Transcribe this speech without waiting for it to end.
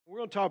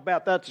going to talk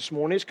about that this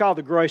morning. It's called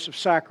the grace of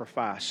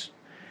sacrifice.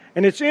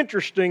 And it's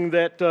interesting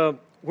that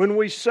when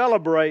we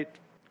celebrate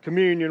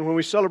communion, when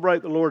we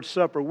celebrate the Lord's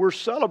Supper, we're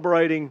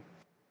celebrating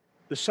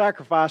the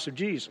sacrifice of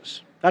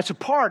Jesus. That's a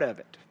part of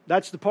it.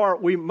 That's the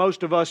part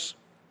most of us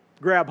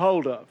grab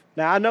hold of.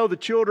 Now, I know the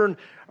children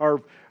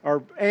are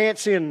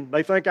antsy and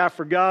they think I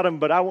forgot them,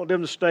 but I want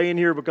them to stay in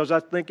here because I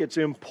think it's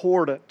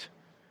important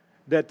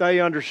that they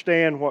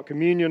understand what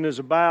communion is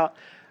about.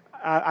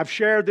 I've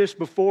shared this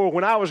before.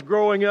 When I was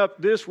growing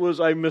up, this was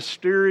a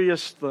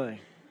mysterious thing.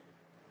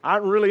 I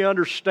didn't really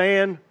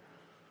understand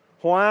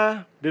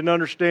why, didn't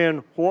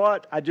understand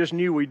what. I just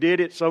knew we did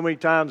it so many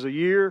times a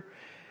year.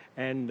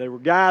 And there were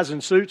guys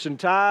in suits and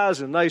ties,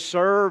 and they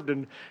served,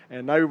 and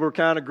they were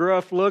kind of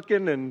gruff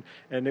looking, and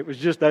it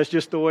was that's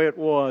just the way it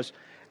was.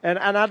 And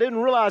I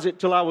didn't realize it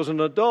till I was an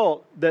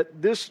adult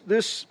that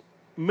this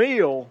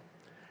meal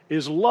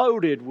is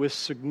loaded with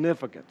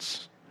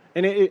significance.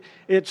 And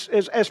it's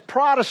as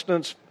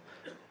Protestants,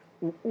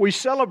 we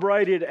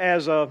celebrate it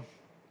as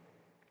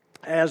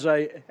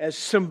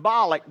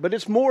symbolic, but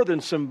it's more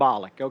than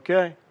symbolic,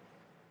 okay?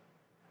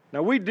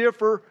 Now, we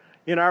differ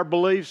in our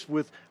beliefs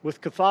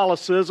with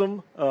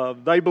Catholicism.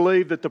 They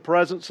believe that the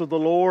presence of the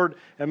Lord,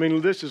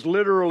 this is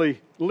literally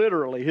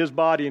His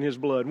body and His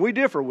blood. And we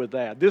differ with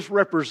that. This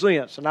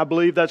represents, and I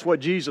believe that's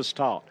what Jesus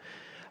taught,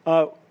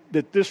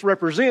 that this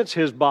represents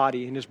His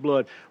body and His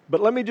blood.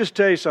 But let me just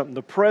tell you something.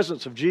 The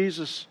presence of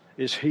Jesus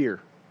is here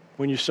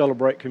when you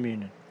celebrate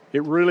communion.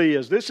 It really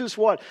is. This is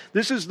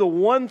the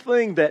one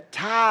thing that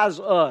ties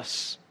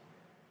us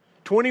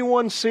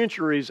 21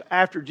 centuries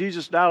after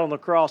Jesus died on the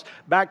cross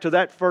back to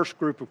that first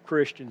group of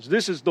Christians.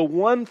 This is the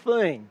one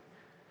thing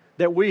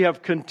that we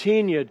have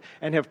continued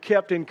and have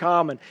kept in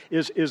common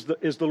is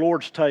the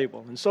Lord's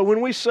table. And so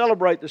when we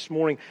celebrate this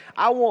morning,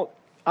 I want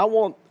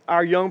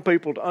our young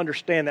people to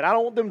understand that. I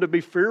don't want them to be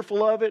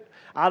fearful of it.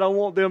 I don't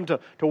want them to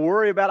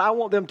worry about it. I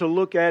want them to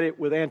look at it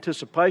with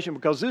anticipation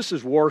because this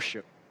is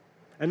worship.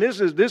 And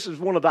this is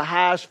one of the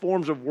highest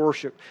forms of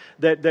worship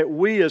that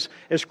we as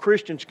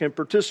Christians can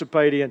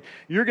participate in.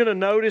 You're going to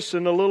notice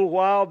in a little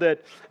while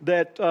that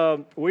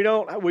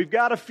we've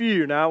got a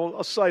few. Now,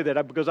 I'll say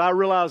that because I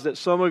realize that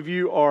some of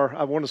you are,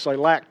 I want to say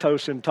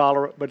lactose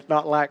intolerant, but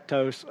not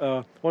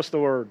lactose. What's the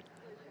word?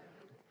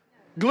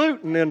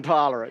 Gluten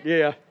intolerant,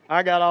 yeah.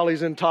 I got all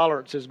these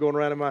intolerances going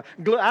around in my.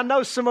 I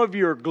know some of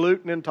you are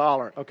gluten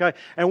intolerant, okay?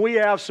 And we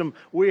have some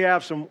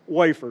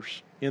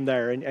wafers in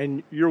there,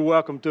 and you're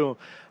welcome to them.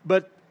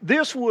 But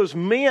this was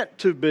meant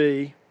to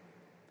be,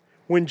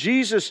 when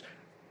Jesus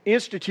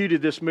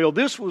instituted this meal,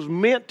 this was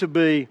meant to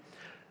be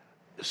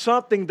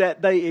something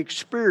that they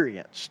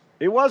experienced.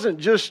 It wasn't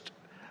just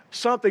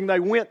something they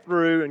went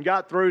through and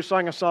got through,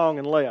 sang a song,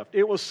 and left.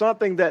 It was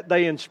something that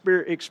they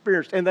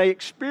experienced, and they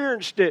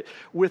experienced it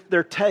with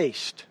their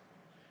taste.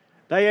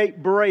 They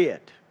ate bread,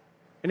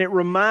 and it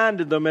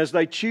reminded them as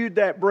they chewed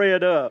that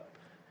bread up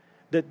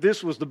that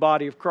this was the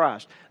body of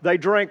Christ. They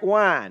drank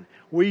wine.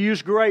 We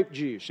used grape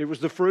juice. It was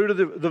the fruit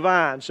of the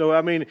vine.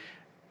 So,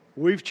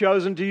 we've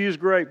chosen to use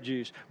grape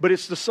juice. But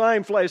it's the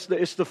same flavor.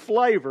 It's the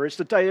flavor.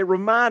 It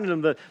reminded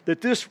them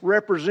that this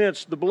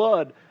represents the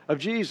blood of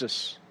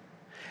Jesus.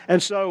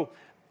 And so,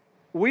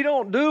 we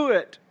don't do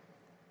it.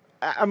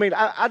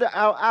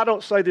 I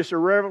don't say this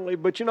irreverently,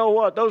 but you know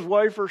what? Those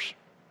wafers,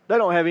 they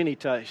don't have any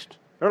taste.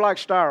 They're like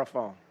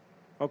styrofoam,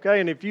 okay?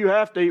 And if you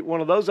have to eat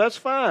one of those, that's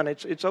fine.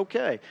 It's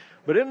okay.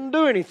 But it didn't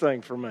do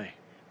anything for me,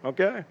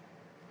 okay?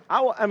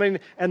 And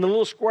the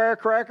little square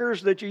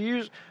crackers that you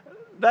use,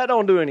 that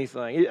don't do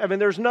anything.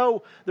 There's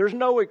no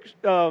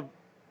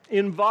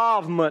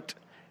involvement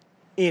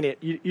in it.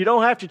 You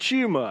don't have to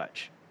chew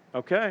much,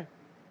 okay?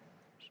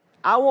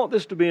 I want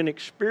this to be an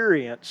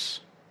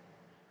experience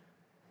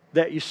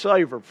that you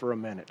savor for a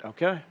minute,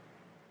 okay?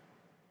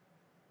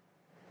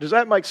 Does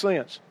that make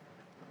sense?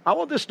 I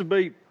want this to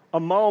be a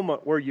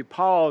moment where you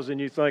pause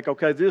and you think,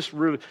 okay, this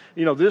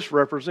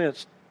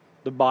represents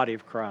the body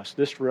of Christ.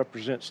 This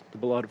represents the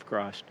blood of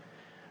Christ.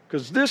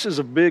 Because this is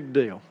a big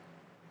deal,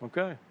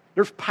 okay?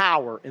 There's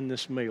power in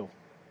this meal.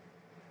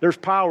 There's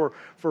power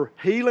for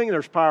healing.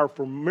 There's power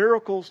for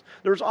miracles.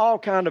 There's all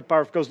kind of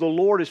power because the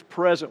Lord is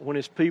present when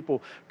His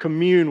people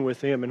commune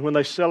with Him and when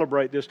they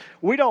celebrate this.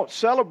 We don't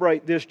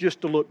celebrate this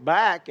just to look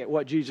back at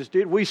what Jesus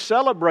did. We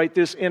celebrate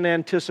this in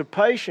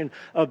anticipation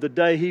of the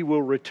day He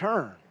will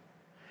return.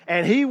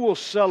 And He will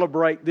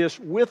celebrate this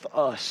with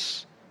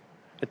us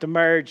at the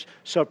marriage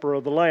supper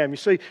of the Lamb. You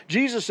see,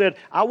 Jesus said,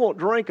 I won't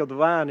drink of the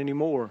vine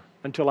anymore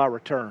until I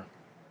return.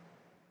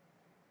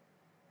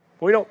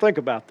 We don't think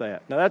about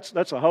that. Now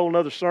that's a whole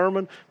other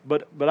sermon,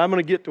 but I'm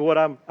going to get to what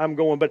I'm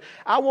going. But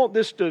I want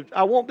this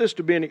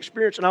to be an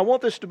experience, and I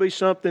want this to be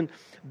something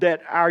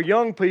that our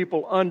young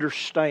people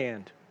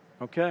understand.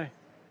 Okay?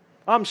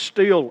 I'm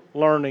still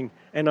learning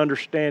and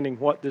understanding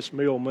what this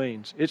meal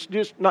means. It's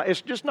just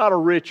not a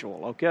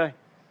ritual, okay?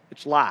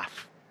 It's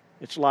life.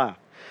 It's life.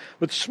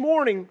 But this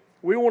morning,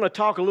 we want to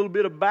talk a little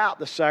bit about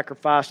the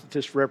sacrifice that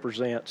this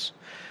represents.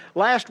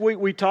 Last week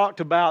we talked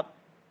about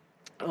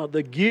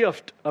the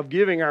gift of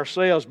giving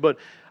ourselves, but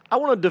I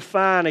want to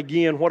define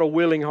again what a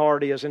willing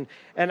heart is. And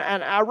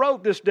I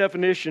wrote this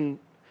definition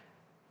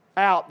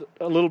out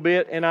a little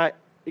bit, and I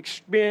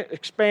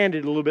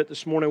expanded a little bit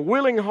this morning.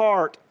 Willing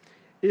heart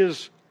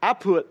is, I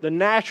put, the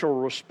natural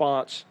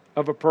response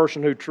of a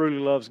person who truly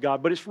loves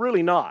God, but it's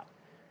really not.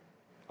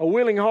 A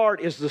willing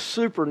heart is the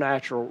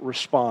supernatural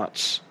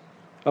response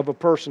of a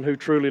person who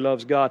truly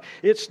loves God.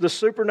 It's the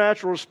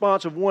supernatural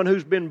response of one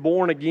who's been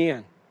born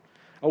again.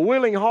 A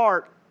willing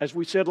heart, as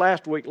we said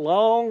last week,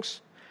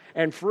 longs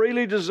and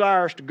freely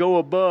desires to go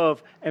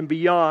above and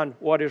beyond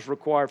what is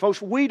required.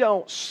 Folks, we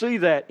don't see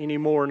that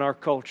anymore in our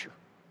culture.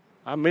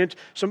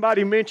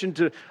 Somebody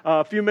mentioned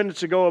a few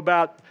minutes ago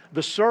about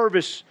the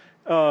service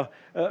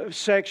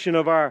section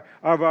of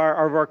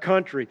our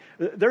country.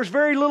 There's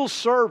very little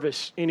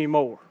service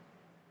anymore.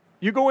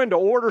 You go in to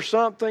order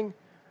something,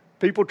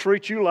 people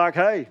treat you like,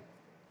 hey,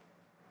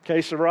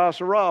 que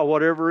sera,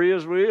 whatever it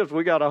is,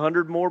 we got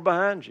 100 more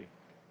behind you.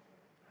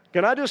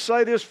 Can I just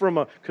say this from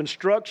a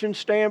construction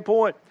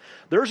standpoint?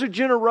 There's a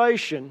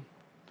generation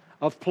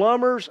of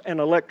plumbers and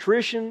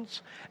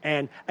electricians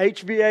and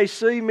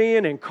HVAC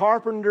men and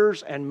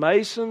carpenters and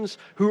masons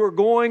who are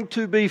going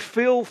to be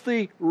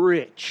filthy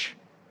rich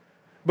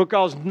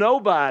because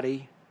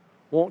nobody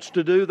wants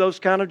to do those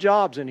kind of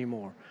jobs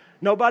anymore.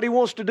 Nobody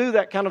wants to do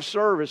that kind of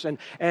service.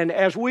 And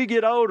as we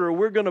get older,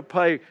 we're going to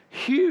pay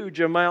huge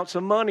amounts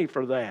of money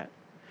for that.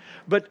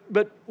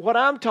 But what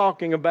I'm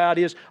talking about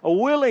is a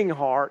willing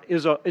heart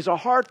is a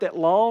heart that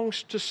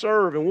longs to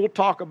serve, and we'll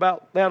talk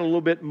about that a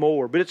little bit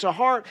more. But it's a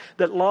heart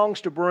that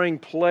longs to bring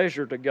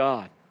pleasure to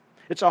God.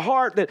 It's a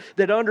heart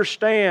that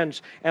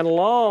understands and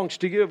longs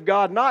to give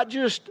God not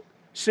just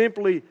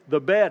simply the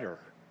better,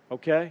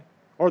 okay,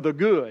 or the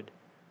good,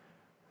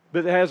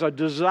 but it has a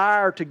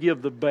desire to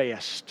give the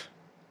best.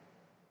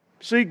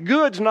 See,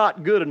 good's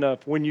not good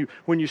enough when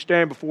you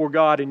stand before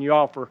God and you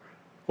offer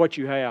what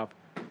you have.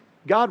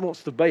 God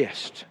wants the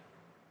best.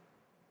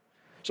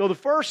 So the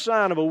first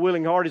sign of a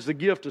willing heart is the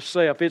gift of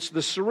self. It's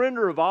the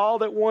surrender of all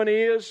that one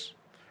is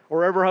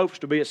or ever hopes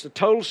to be. It's the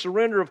total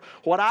surrender of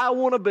what I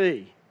want to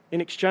be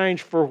in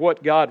exchange for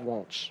what God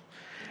wants.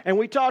 And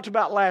we talked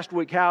about last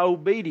week how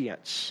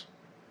obedience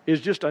is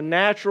just a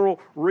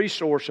natural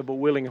resource of a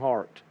willing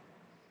heart.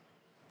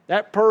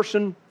 That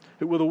person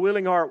who with a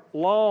willing heart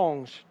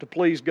longs to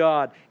please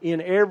God in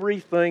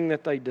everything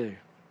that they do.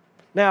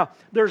 Now,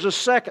 there's a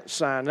second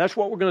sign. That's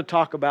what we're going to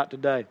talk about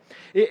today.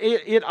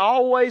 It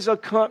always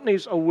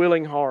accompanies a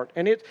willing heart.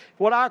 And it's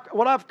what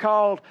I've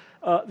called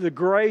the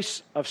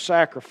grace of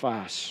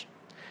sacrifice.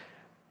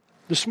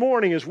 This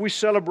morning, as we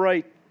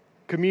celebrate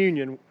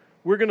communion,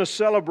 we're going to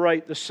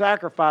celebrate the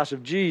sacrifice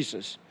of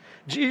Jesus.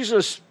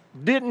 Jesus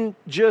didn't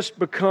just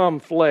become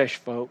flesh,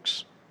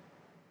 folks.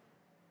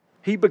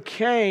 He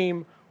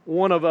became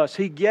one of us.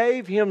 He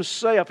gave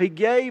Himself. He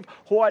gave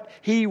what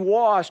He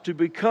was to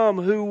become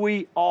who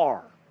we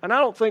are. And I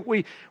don't think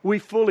we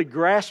fully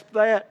grasp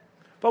that.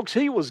 Folks,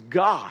 He was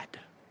God.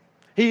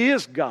 He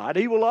is God.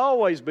 He will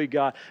always be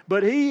God.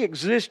 But He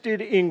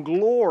existed in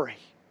glory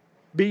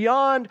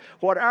beyond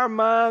what our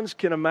minds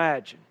can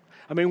imagine.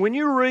 I mean, when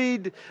you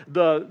read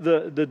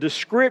the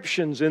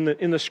descriptions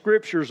in the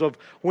Scriptures of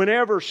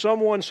whenever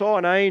someone saw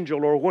an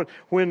angel, or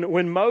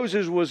when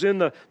Moses was in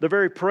the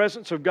very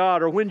presence of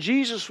God, or when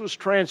Jesus was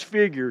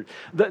transfigured,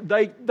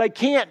 they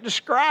can't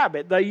describe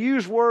it. They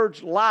use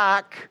words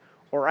like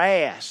or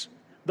as.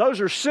 Those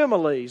are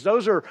similes.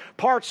 Those are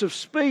parts of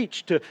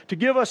speech to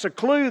give us a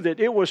clue that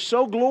it was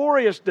so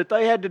glorious that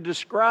they had to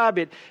describe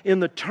it in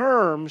the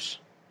terms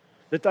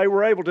that they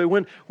were able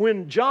to.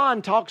 When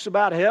John talks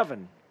about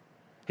heaven,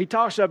 he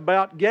talks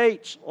about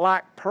gates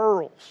like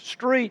pearls,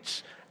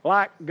 streets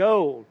like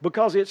gold,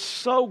 because it's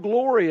so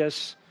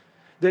glorious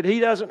that he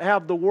doesn't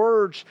have the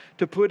words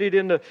to put it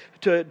into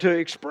to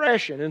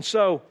expression. And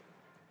so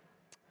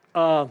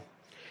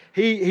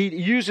he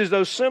uses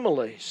those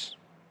similes.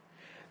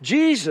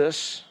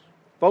 Jesus,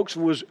 folks,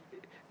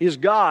 is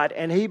God,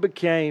 and He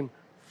became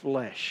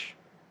flesh.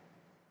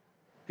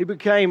 He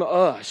became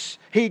us.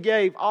 He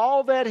gave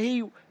all that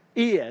He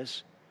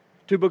is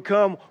to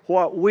become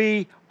what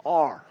we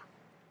are.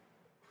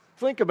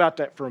 Think about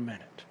that for a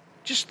minute.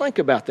 Just think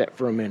about that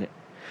for a minute.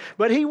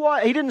 But He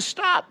didn't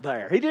stop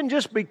there. He didn't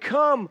just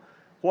become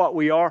what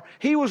we are.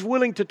 He was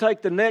willing to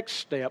take the next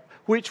step,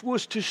 which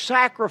was to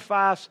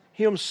sacrifice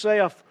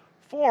Himself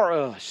for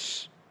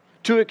us,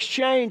 to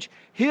exchange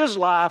His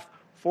life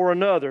for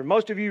another.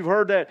 Most of you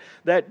have heard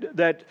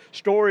that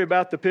story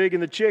about the pig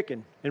and the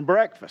chicken in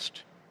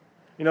breakfast.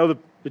 You know,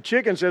 the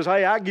chicken says,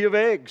 "Hey, I give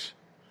eggs."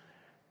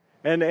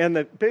 And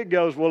the pig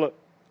goes, "Well,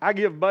 I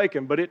give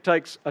bacon, but it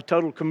takes a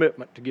total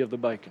commitment to give the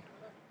bacon."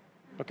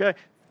 Okay?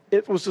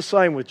 It was the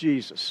same with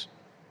Jesus.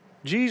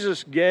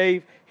 Jesus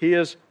gave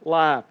His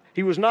life.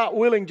 He was not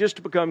willing just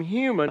to become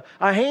human,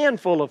 a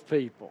handful of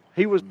people.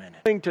 He was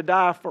willing to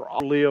die for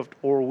all lived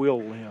or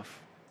will live.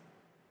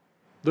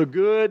 The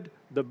good,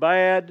 the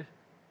bad,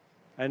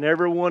 and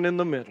everyone in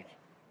the middle.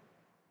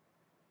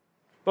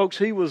 Folks,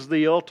 He was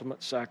the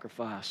ultimate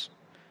sacrifice.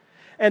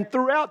 And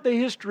throughout the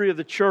history of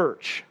the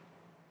church,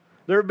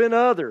 there have been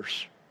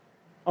others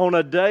on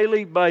a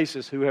daily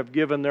basis who have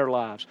given their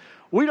lives.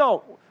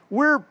 We're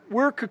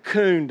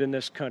cocooned in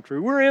this country.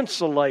 We're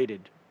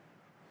insulated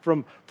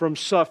from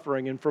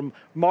suffering and from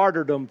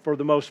martyrdom for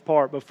the most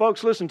part. But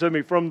folks, listen to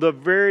me. From the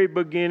very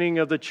beginning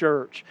of the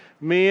church,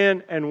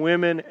 men and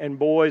women and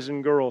boys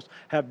and girls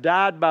have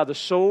died by the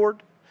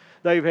sword.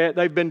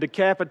 They've been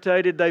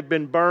decapitated. They've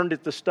been burned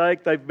at the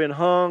stake. They've been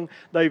hung.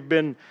 They've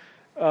been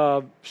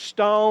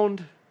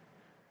stoned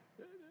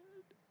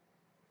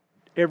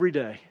every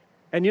day.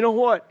 And you know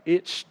what?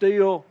 It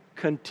still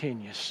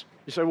continues.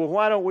 You say, well,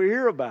 why don't we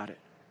hear about it?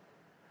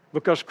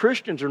 Because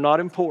Christians are not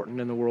important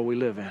in the world we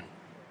live in.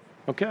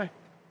 Okay?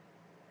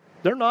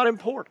 They're not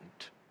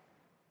important.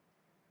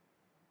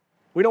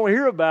 We don't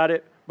hear about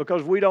it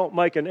because we don't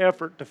make an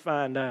effort to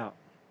find out.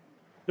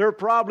 There are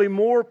probably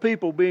more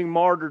people being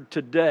martyred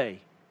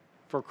today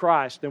for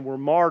Christ than were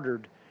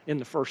martyred in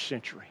the first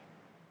century.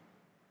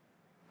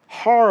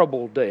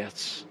 Horrible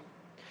deaths.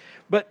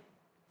 But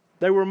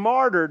they were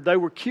martyred, they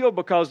were killed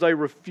because they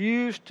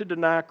refused to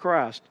deny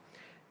Christ.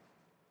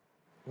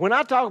 When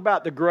I talk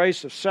about the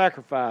grace of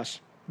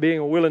sacrifice being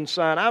a willing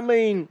sign, I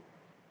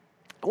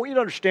want you to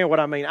understand what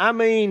I mean. I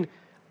mean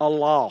a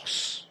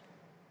loss,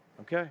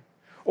 okay?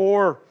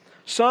 Or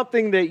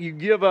something that you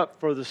give up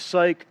for the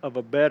sake of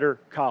a better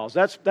cause.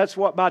 That's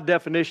what my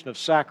definition of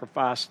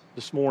sacrifice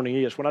this morning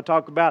is. When I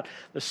talk about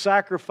the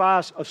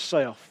sacrifice of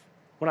self,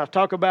 when I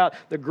talk about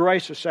the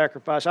grace of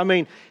sacrifice, I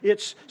mean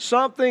it's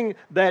something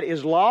that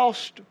is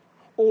lost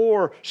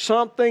or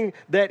something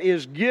that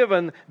is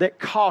given that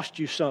cost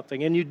you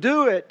something. And you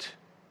do it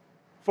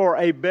for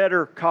a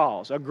better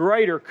cause, a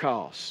greater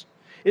cause.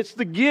 It's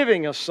the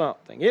giving of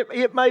something.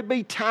 It may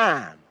be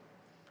time.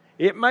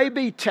 It may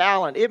be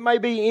talent. It may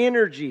be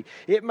energy.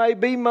 It may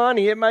be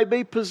money. It may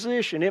be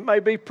position. It may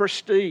be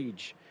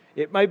prestige.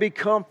 It may be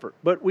comfort.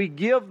 But we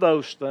give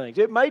those things.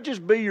 It may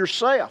just be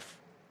yourself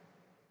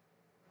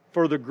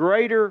for the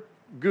greater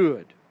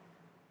good.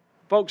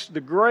 Folks,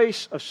 the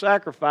grace of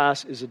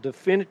sacrifice is a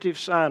definitive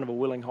sign of a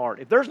willing heart.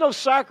 If there's no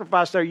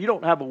sacrifice there, you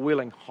don't have a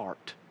willing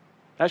heart.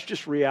 That's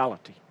just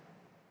reality.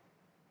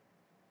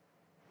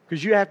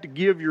 Because you have to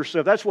give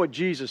yourself. That's what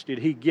Jesus did.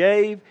 He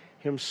gave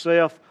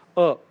Himself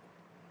up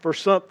for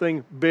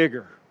something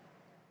bigger.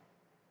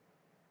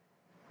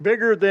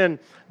 Bigger than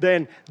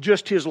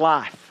just His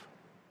life.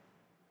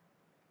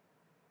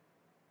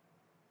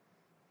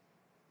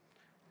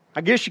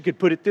 I guess you could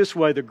put it this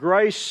way. The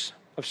grace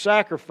of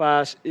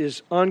sacrifice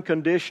is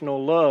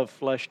unconditional love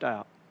fleshed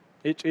out.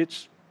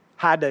 It's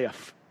high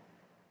def,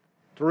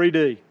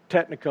 3D,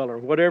 Technicolor,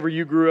 whatever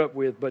you grew up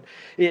with. But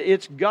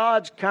it's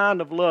God's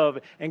kind of love,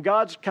 and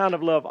God's kind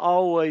of love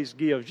always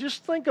gives.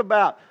 Just think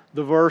about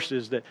the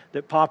verses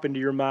that pop into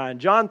your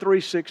mind. John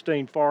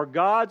 3:16, for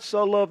God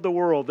so loved the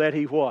world that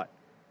He what?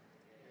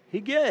 He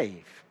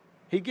gave.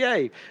 He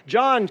gave.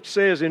 John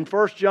says in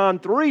 1 John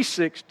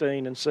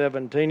 3:16 and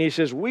 17, he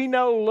says, we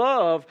know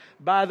love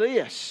by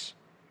this,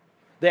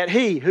 that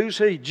He, who's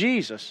He?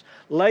 Jesus,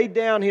 laid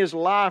down His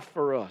life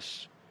for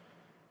us.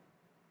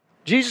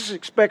 Jesus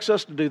expects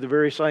us to do the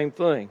very same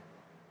thing.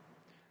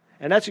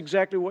 And that's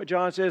exactly what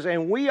John says.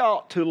 And we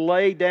ought to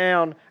lay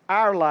down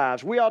our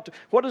lives. We ought to.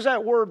 What does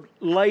that word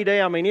lay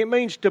down mean? It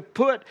means to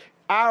put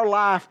our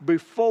life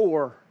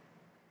before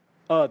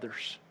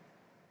others,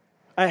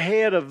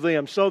 ahead of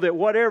them, so that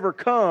whatever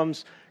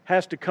comes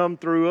has to come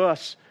through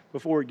us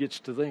before it gets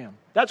to them.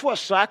 That's what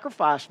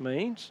sacrifice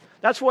means.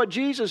 That's what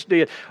Jesus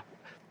did.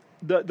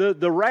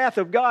 The wrath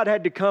of God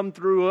had to come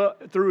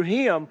through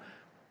Him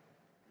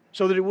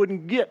so that it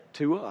wouldn't get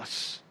to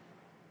us.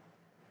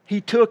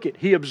 He took it.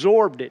 He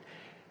absorbed it.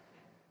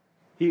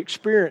 He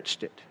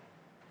experienced it.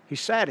 He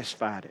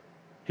satisfied it.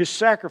 His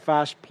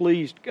sacrifice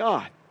pleased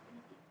God.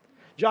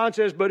 John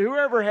says, but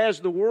whoever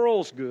has the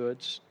world's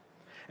goods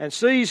and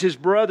sees his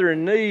brother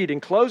in need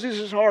and closes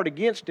his heart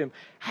against him,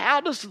 how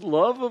does the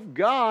love of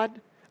God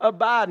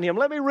abide in him?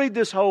 Let me read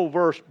this whole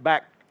verse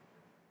back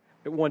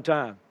at one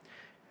time.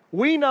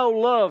 We know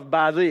love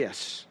by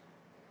this,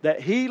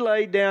 that He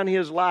laid down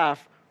His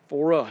life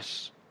for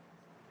us.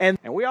 And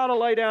we ought to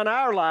lay down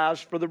our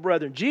lives for the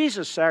brethren.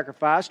 Jesus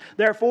sacrificed,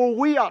 therefore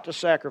we ought to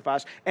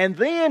sacrifice. And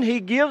then He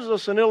gives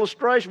us an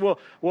illustration.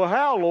 Well,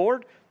 how,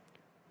 Lord?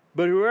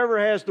 But whoever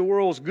has the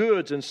world's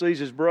goods and sees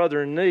his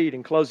brother in need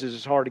and closes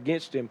his heart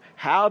against him,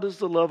 how does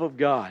the love of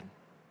God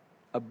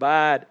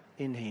abide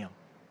in him?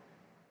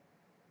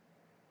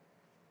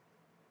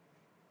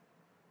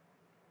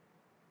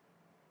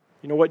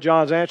 You know what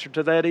John's answer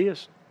to that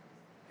is?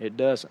 It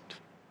doesn't.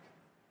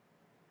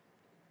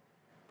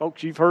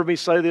 Folks, you've heard me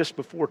say this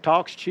before.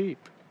 Talk's cheap.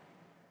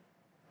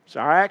 It's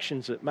our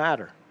actions that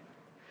matter.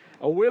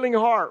 A willing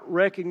heart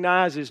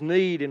recognizes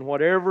need in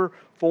whatever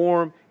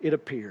form it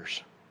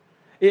appears.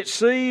 It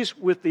sees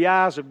with the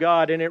eyes of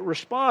God, and it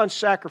responds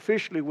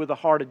sacrificially with the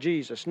heart of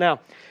Jesus. Now,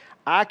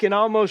 I can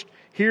almost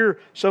hear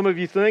some of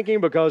you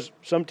thinking, because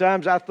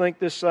sometimes I think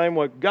this same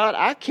way, God,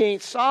 I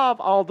can't solve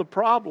all the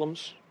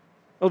problems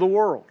of the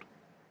world.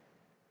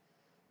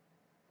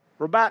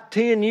 For about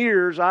 10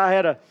 years, I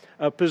had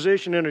a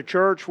position in a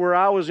church where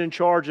I was in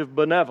charge of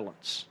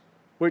benevolence,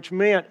 which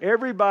meant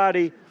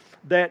everybody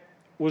that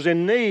was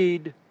in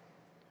need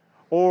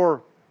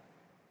or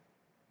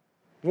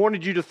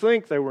wanted you to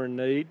think they were in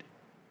need.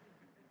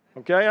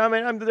 Okay?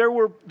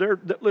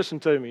 Listen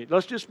to me.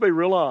 Let's just be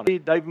real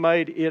honest. They've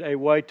made it a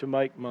way to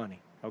make money.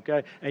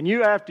 Okay? And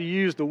you have to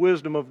use the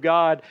wisdom of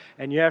God,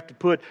 and you have to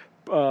put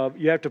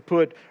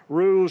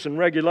rules and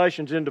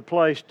regulations into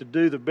place to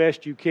do the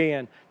best you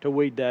can to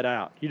weed that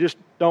out. You just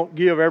don't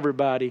give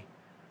everybody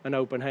an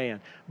open hand.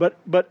 But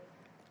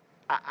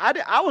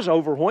I was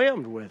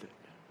overwhelmed with it.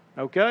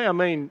 Okay? I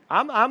mean,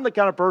 I'm the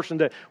kind of person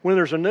that when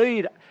there's a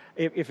need,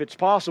 if it's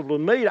possible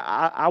to meet,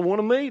 I want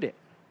to meet it.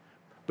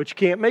 But you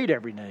can't meet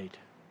every need.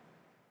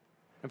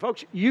 And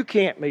folks, you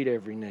can't meet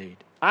every need.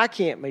 I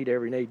can't meet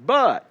every need.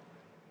 But,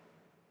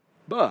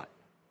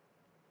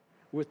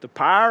 with the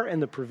power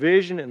and the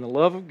provision and the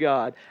love of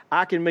God,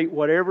 I can meet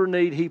whatever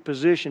need He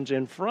positions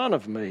in front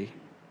of me,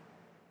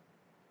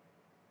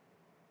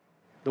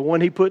 the one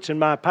He puts in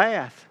my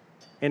path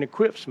and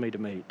equips me to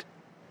meet.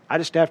 I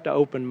just have to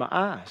open my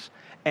eyes.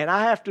 And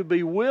I have to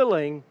be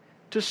willing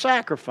to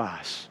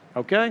sacrifice.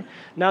 Okay?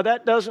 Now,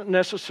 that doesn't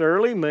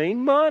necessarily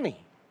mean money.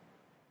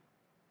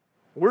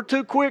 We're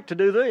too quick to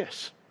do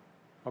this.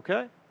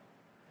 Okay?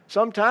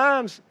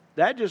 Sometimes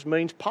that just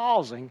means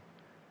pausing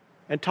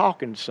and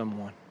talking to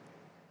someone.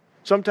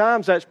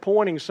 Sometimes that's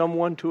pointing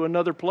someone to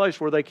another place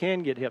where they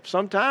can get help.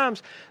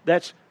 Sometimes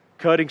that's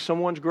cutting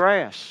someone's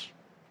grass,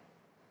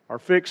 or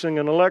fixing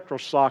an electrical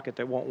socket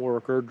that won't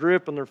work, or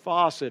dripping their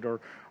faucet, or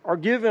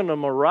giving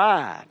them a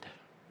ride.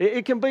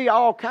 It can be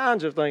all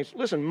kinds of things.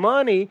 Listen,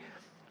 money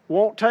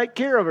won't take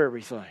care of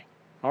everything.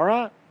 All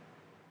right?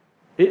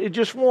 It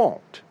just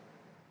won't.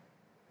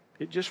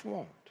 It just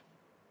won't.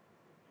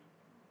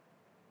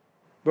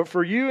 But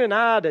for you and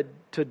I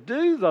to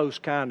do those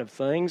kind of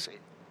things,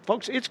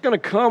 folks, it's going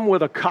to come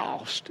with a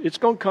cost. It's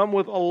going to come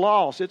with a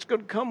loss. It's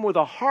going to come with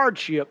a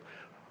hardship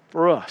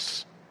for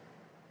us.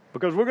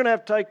 Because we're going to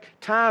have to take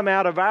time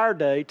out of our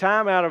day,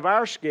 time out of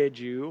our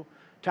schedule,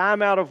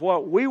 time out of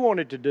what we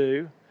wanted to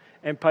do,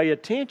 and pay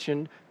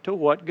attention to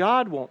what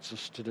God wants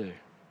us to do.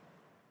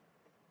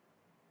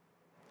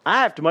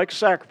 I have to make a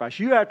sacrifice.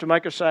 You have to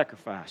make a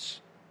sacrifice.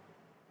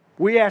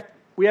 We have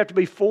to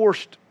be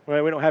forced.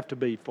 Well, we don't have to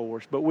be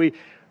forced, but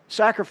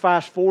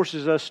sacrifice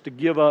forces us to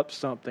give up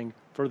something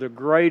for the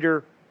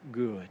greater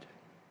good.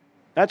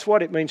 That's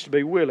what it means to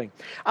be willing.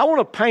 I want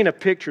to paint a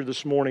picture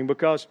this morning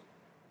because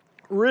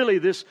really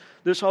this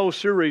whole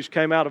series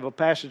came out of a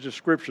passage of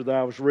Scripture that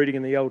I was reading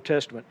in the Old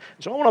Testament.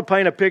 So I want to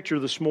paint a picture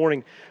this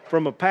morning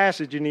from a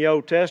passage in the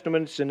Old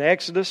Testament. It's in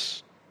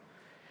Exodus,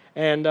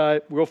 and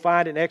we'll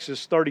find it in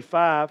Exodus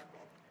 35.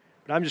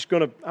 But I'm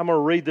going to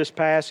read this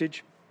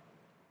passage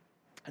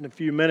in a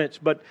few minutes.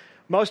 But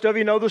most of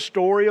you know the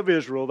story of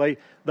Israel. They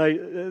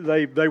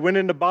went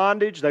into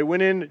bondage. They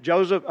went in.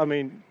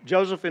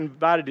 Joseph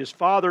invited his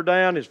father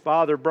down. His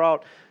father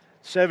brought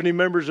 70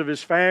 members of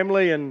his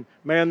family, and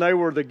man, they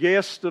were the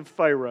guests of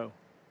Pharaoh.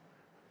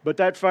 But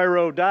that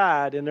Pharaoh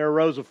died, and there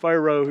arose a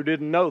Pharaoh who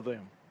didn't know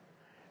them.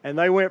 And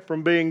they went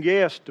from being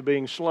guests to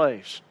being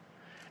slaves.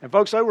 And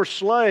folks, they were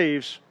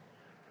slaves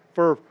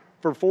for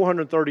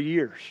 430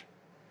 years.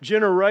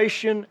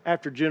 Generation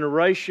after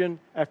generation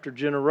after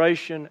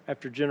generation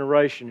after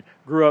generation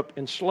grew up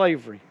in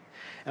slavery.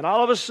 And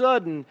all of a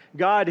sudden,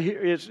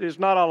 it's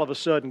not all of a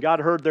sudden, God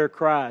heard their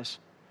cries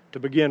to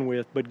begin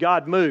with, but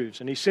God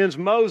moves, and He sends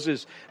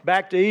Moses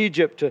back to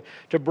Egypt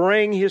to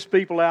bring His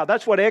people out.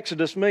 That's what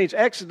Exodus means.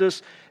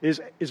 Exodus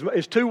is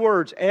two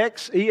words,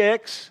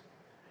 E-X,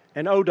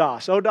 and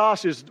Odos.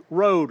 Odos is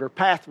road or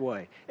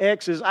pathway.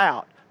 X is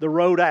out, the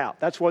road out.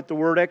 That's what the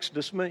word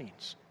Exodus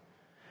means.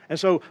 And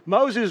so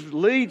Moses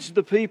leads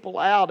the people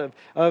out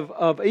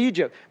of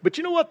Egypt. But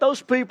you know what?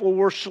 Those people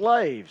were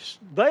slaves.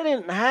 They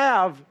didn't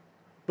have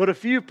but a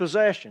few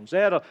possessions. They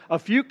had a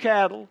few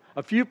cattle,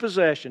 a few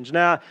possessions.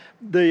 Now,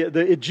 the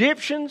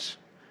Egyptians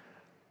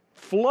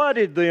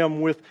flooded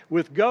them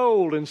with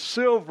gold and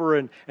silver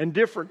and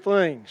different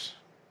things.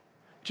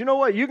 But you know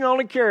what? You can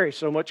only carry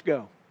so much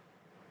gold.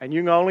 And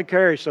you can only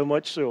carry so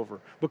much silver.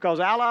 Because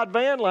Allied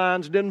van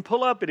lines didn't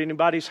pull up at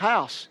anybody's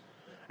house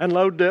and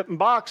load it up in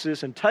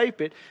boxes and tape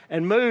it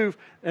and move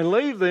and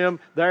leave them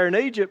there in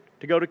Egypt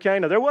to go to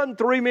Canaan. There wasn't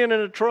 3 men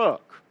in a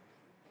truck,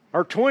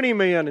 or 20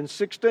 men in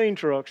 16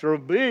 trucks, or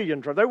 1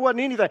 billion trucks. There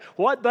wasn't anything.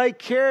 What they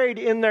carried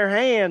in their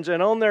hands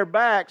and on their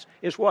backs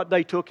is what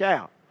they took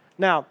out.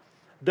 Now,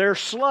 they're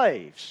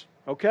slaves,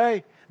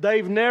 okay?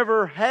 They've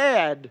never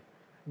had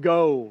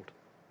gold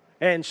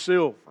and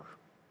silver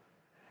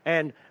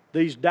and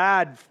these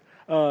dyed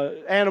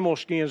animal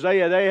skins. They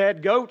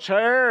had goat's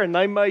hair, and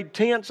they made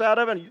tents out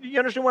of it. You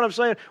understand what I'm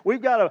saying?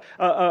 We've got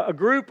a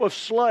group of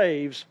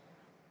slaves,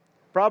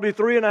 probably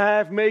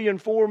 3.5 million,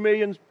 4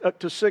 million, up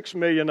to 6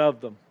 million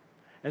of them.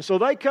 And so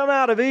they come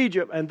out of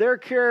Egypt, and they're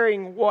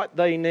carrying what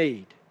they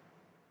need.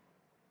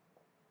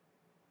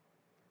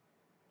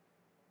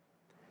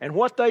 And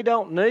what they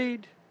don't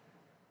need,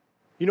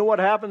 you know what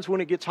happens when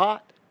it gets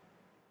hot?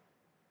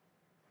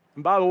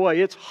 And by the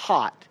way, it's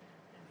hot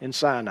in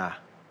Sinai.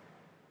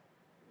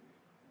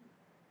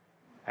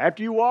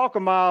 After you walk a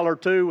mile or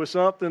two with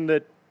something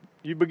that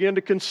you begin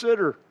to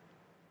consider,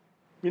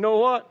 you know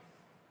what?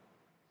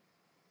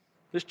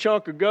 This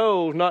chunk of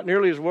gold is not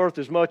nearly as worth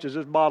as much as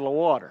this bottle of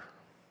water.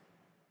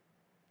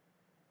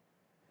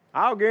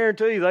 I'll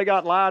guarantee you they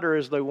got lighter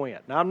as they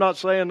went. Now, I'm not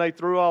saying they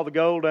threw all the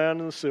gold down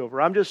in the silver.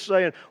 I'm just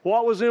saying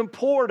what was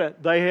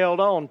important they held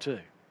on to.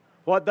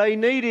 What they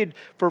needed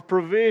for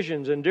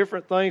provisions and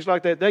different things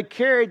like that. They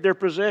carried their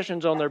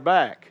possessions on their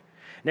back.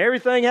 And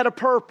everything had a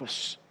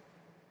purpose.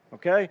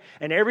 Okay?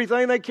 And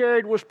everything they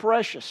carried was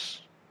precious.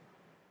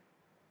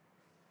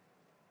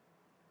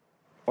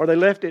 Or they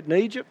left it in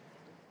Egypt,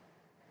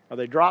 or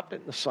they dropped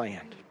it in the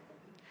sand.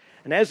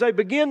 And as they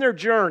begin their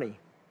journey,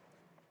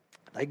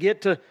 they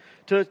get to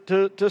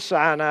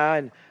Sinai,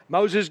 and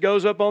Moses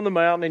goes up on the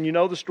mountain, and you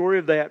know the story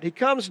of that. He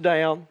comes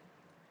down,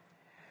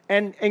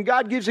 and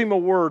God gives him a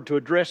word to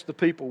address the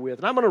people with.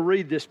 And I'm going to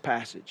read this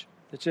passage.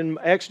 It's in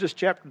Exodus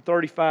chapter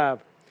 35,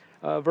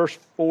 verse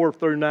 4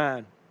 through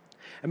 9.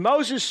 And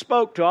Moses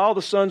spoke to all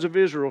the sons of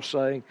Israel,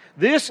 saying,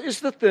 "This is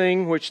the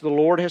thing which the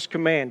Lord has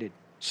commanded,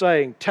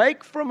 saying,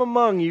 take from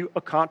among you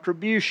a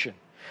contribution."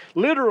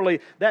 Literally,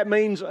 that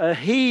means a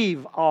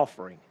heave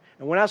offering.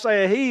 And when I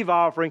say a heave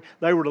offering,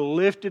 they were to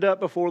lift it up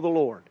before the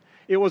Lord.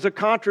 It was a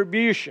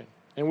contribution,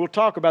 and we'll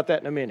talk about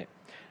that in a minute.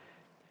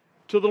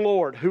 To the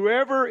Lord,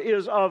 whoever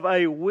is of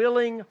a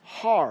willing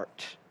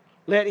heart,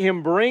 let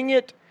him bring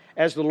it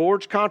as the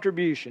Lord's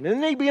contribution.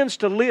 And then he begins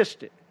to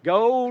list it.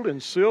 Gold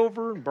and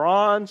silver and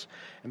bronze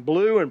and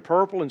blue and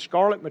purple and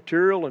scarlet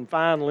material and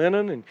fine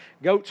linen and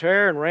goat's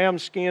hair and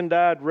ram's skin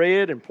dyed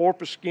red and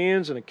porpoise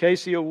skins and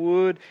acacia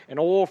wood and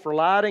oil for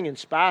lighting and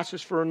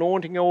spices for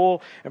anointing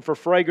oil and for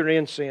fragrant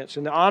incense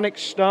and the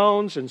onyx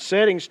stones and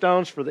setting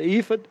stones for the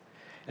ephod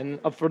and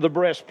for the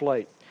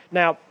breastplate.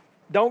 Now,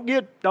 don't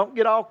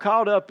get all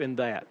caught up in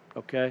that,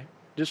 okay?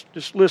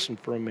 Just listen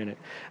for a minute.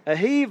 A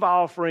heave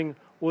offering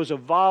was a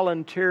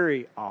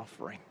voluntary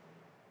offering.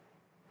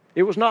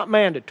 It was not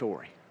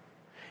mandatory.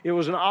 It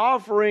was an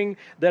offering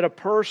that a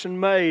person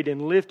made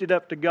and lifted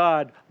up to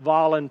God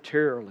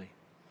voluntarily.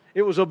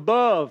 It was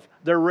above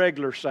their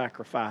regular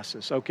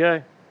sacrifices,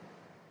 okay?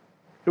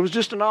 It was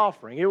just an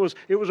offering. It was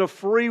a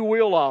free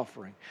will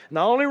offering. And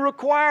the only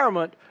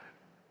requirement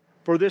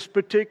for this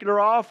particular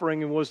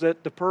offering was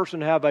that the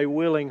person have a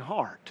willing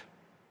heart.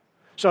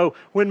 So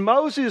when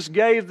Moses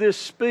gave this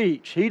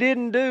speech, he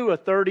didn't do a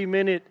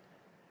 30-minute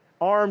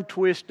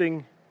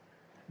arm-twisting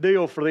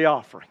deal for the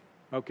offering.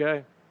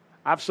 Okay?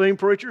 I've seen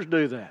preachers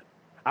do that.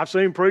 I've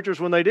seen preachers,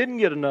 when they didn't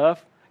get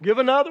enough, give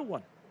another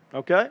one.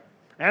 Okay?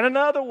 And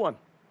another one.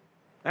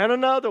 And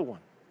another one.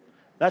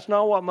 That's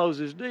not what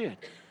Moses did.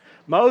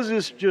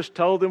 Moses just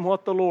told them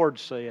what the Lord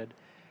said,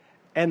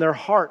 and their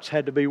hearts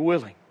had to be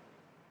willing.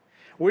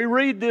 We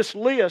read this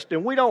list,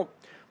 and we don't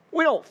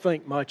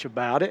think much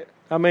about it.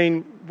 I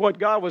mean, what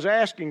God was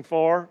asking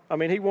for,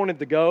 He wanted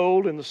the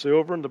gold and the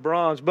silver and the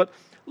bronze. But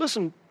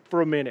listen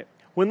for a minute.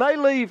 When they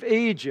leave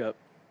Egypt,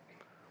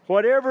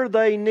 whatever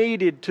they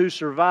needed to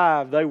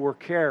survive, they were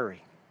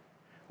carrying,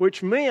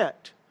 which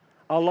meant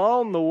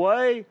along the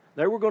way,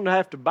 they were going to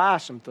have to buy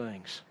some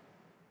things.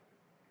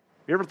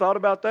 You ever thought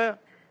about that?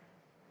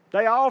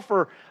 They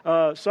offer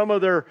some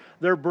of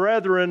their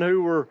brethren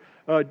who were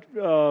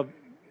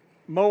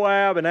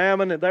Moab and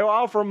Ammon, they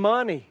offer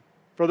money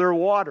for their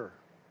water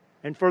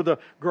and for the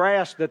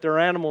grass that their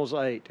animals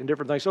ate and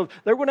different things. So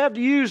they're going to have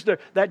to use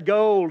that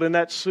gold and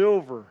that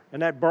silver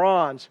and that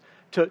bronze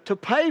to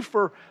pay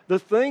for the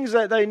things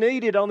that they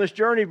needed on this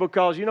journey,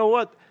 because you know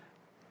what?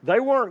 They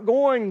weren't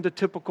going the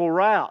typical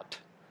route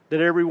that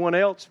everyone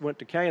else went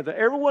to Canaan.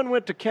 Everyone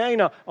went to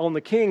Canaan on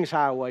the King's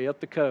Highway up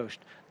the coast.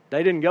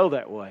 They didn't go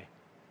that way.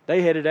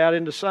 They headed out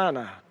into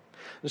Sinai.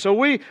 And so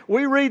we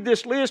read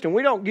this list, and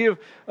we don't give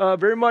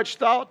very much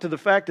thought to the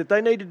fact that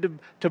they needed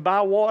to buy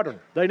water.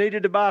 They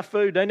needed to buy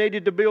food. They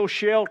needed to build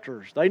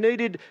shelters. They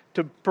needed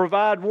to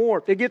provide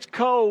warmth. It gets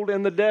cold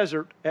in the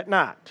desert at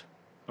night.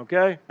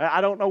 Okay?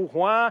 I don't know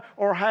why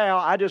or how.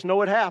 I just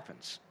know it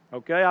happens.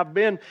 Okay? I've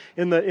been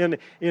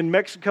in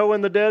Mexico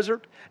in the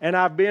desert, and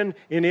I've been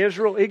in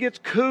Israel. It gets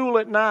cool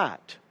at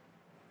night.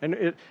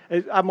 And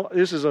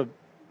this is a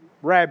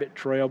rabbit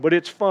trail, but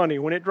it's funny.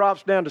 When it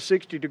drops down to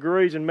 60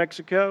 degrees in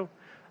Mexico,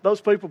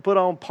 those people put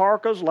on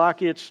parkas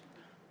like it's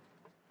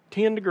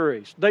 10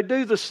 degrees. They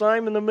do the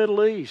same in the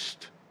Middle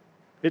East.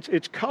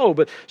 It's cold,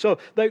 but so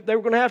they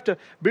were going to have to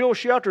build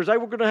shelters. They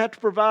were going to have to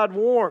provide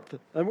warmth.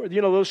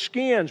 You know, those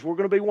skins were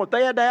going to be warm.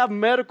 They had to have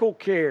medical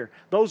care.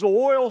 Those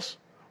oils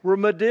were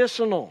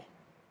medicinal.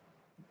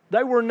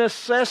 They were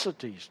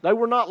necessities. They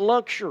were not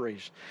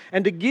luxuries.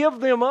 And to give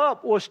them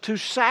up was to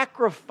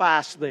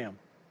sacrifice them.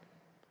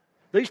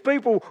 These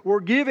people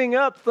were giving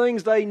up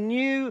things they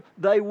knew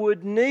they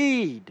would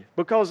need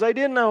because they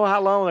didn't know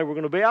how long they were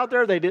going to be out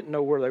there. They didn't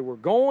know where they were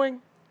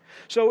going.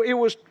 So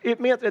it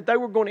meant that they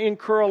were going to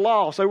incur a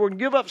loss. They were going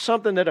to give up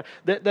something that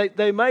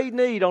they may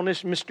need on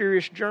this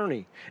mysterious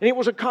journey. And it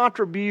was a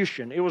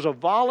contribution. It was a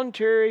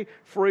voluntary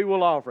free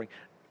will offering.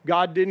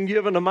 God didn't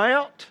give an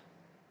amount.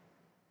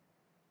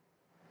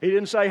 He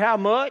didn't say how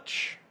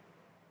much.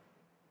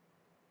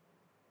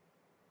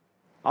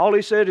 All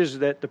he said is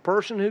that the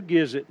person who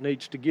gives it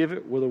needs to give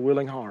it with a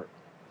willing heart.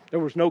 There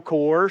was no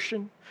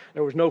coercion.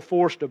 There was no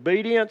forced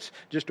obedience,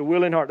 just a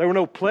willing heart. There were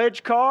no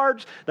pledge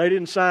cards. They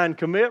didn't sign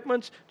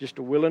commitments, just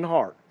a willing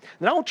heart.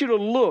 And I want you to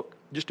look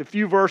just a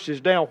few verses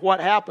down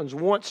what happens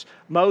once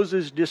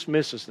Moses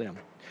dismisses them.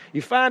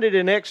 You find it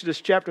in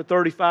Exodus chapter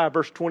 35,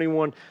 verse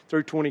 21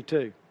 through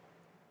 22.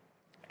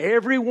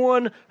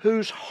 Everyone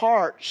whose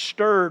heart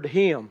stirred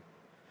him,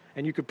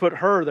 and you could put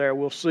her there,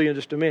 we'll see in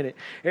just a minute.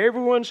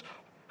 Everyone's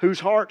whose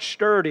heart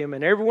stirred him,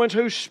 and everyone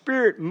whose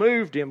spirit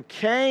moved him,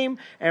 came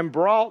and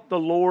brought the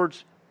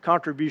Lord's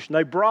contribution.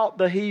 They brought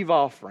the heave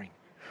offering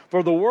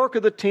for the work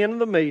of the tent of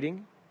the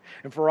meeting,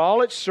 and for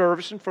all its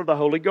service, and for the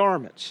holy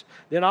garments.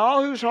 Then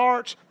all whose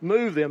hearts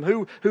moved them,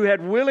 who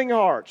had willing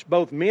hearts,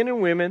 both men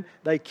and women,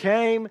 they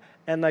came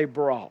and they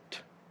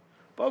brought.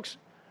 Folks,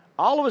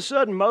 all of a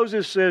sudden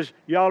Moses says,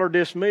 y'all are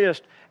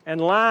dismissed, and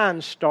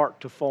lines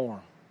start to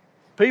form.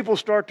 People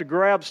start to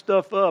grab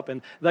stuff up,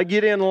 and they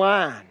get in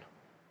line.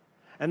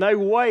 And they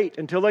wait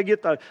until they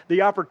get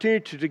the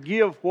opportunity to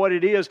give what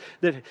it is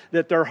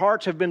that their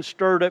hearts have been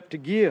stirred up to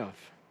give.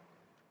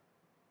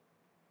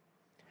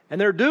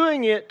 And they're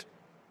doing it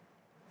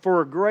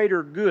for a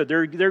greater good.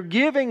 They're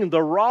giving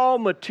the raw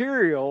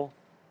material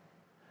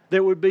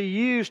that would be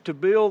used to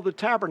build the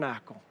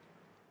tabernacle.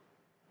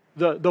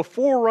 The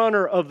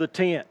forerunner of the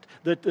tent,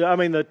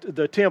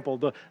 the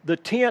temple, the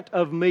tent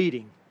of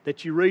meeting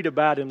that you read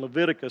about in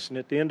Leviticus and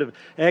at the end of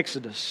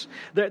Exodus.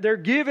 They're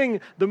giving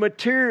the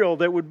material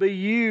that would be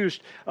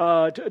used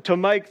to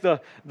make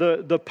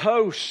the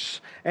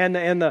posts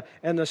and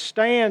the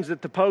stands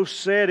that the posts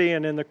sat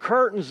in, and the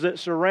curtains that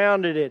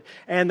surrounded it,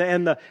 and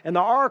the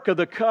Ark of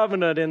the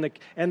Covenant,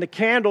 and the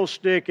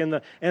candlestick, and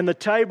the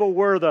table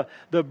where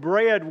the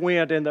bread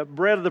went, and the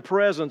bread of the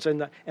presence,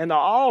 and the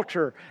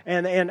altar,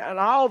 and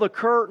all the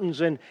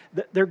curtains, and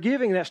they're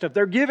giving that stuff.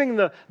 They're giving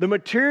the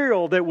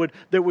material that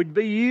would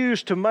be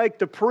used to make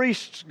the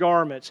priest's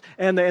garments,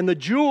 and the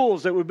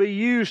jewels that would be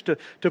used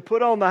to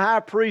put on the high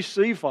priest's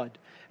ephod.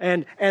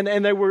 And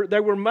they were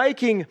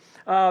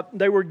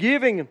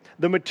giving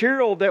the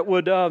material that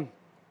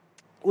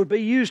would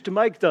be used to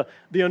make the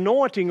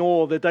anointing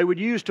oil that they would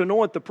use to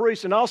anoint the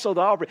priest, and also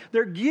the offering.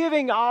 They're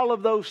giving all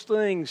of those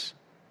things.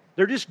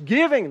 They're just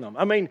giving them.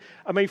 I mean,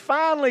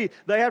 finally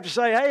they have to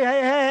say,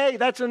 hey,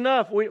 that's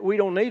enough. We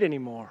don't need any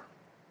more.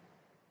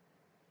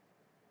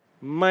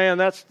 Man,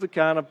 that's the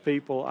kind of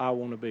people I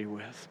want to be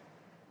with.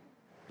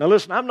 Now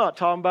listen, I'm not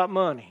talking about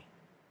money.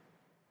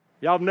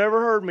 Y'all have never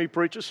heard me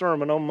preach a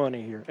sermon on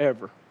money here,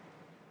 ever.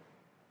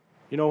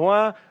 You know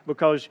why?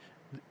 Because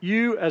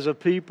you as a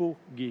people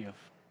give.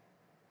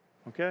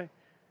 Okay?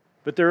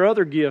 But there are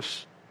other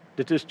gifts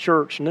that this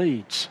church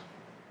needs.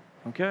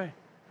 Okay?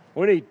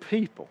 We need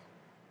people.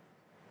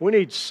 We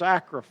need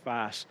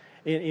sacrifice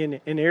in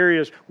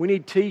areas. We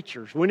need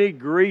teachers. We need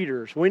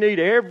greeters. We need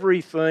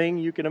everything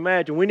you can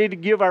imagine. We need to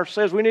give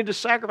ourselves. We need to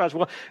sacrifice.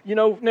 Well, you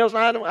know,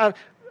 Nelson,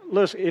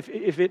 listen,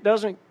 if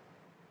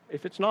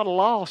it's not a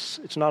loss,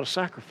 it's not a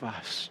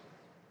sacrifice.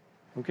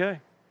 Okay?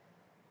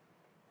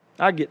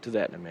 I'll get to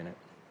that in a minute.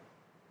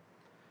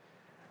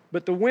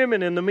 But the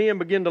women and the men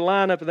begin to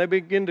line up, and they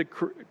begin to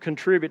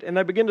contribute, and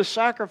they begin to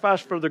sacrifice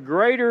for the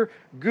greater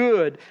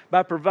good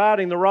by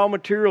providing the raw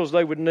materials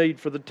they would need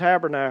for the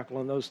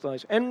tabernacle and those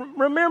things. And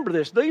remember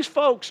this, these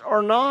folks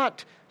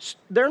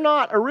they're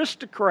not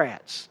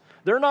aristocrats.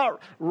 They're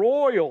not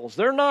royals.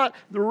 They're not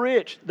the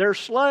rich. They're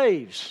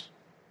slaves.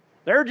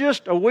 They're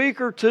just a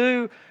week or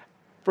two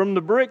from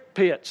the brick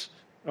pits,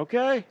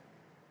 okay?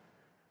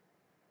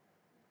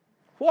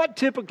 What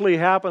typically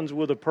happens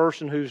with a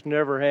person who's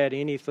never had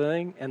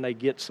anything and they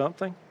get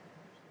something?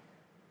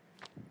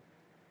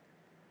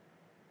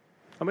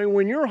 I mean,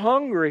 when you're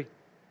hungry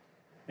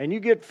and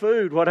you get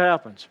food, what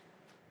happens?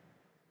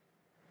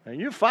 And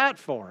you fight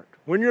for it.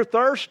 When you're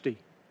thirsty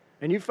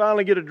and you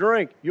finally get a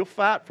drink, you'll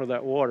fight for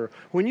that water.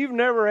 When you've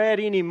never had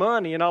any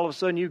money and all of a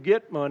sudden you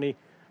get money,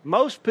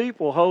 most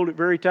people hold it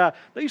very tight.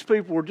 These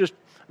people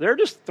they're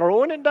just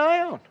throwing it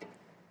down.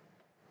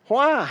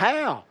 Why?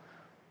 How?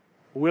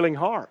 A willing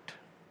heart.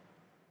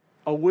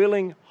 A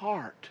willing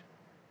heart.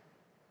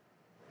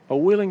 A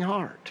willing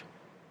heart.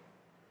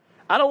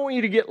 I don't want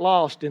you to get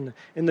lost in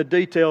the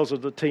details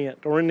of the tent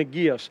or in the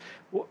gifts.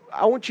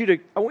 I want you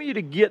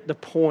to get the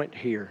point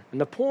here.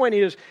 And the point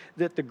is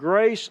that the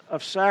grace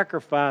of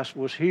sacrifice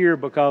was here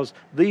because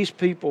these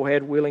people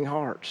had willing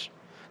hearts.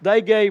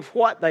 They gave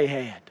what they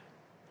had.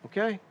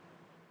 Okay?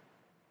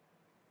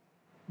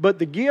 But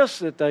the gifts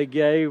that they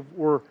gave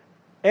were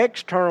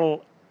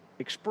external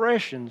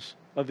expressions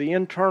of the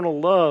internal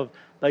love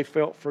they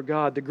felt for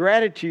God, the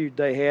gratitude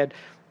they had,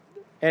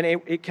 and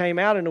it came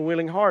out in a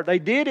willing heart. They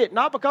did it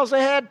not because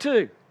they had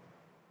to.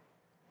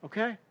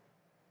 Okay?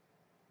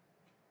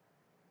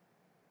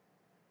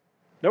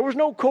 There was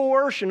no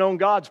coercion on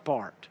God's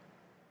part.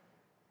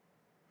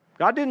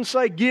 God didn't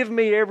say, give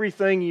me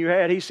everything you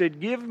had. He said,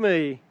 give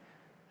me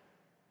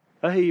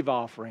a heave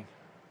offering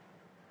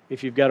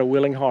if you've got a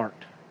willing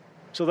heart.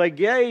 So they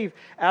gave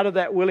out of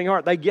that willing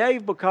heart. They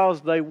gave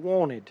because they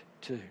wanted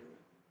to.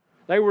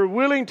 They were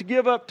willing to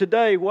give up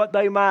today what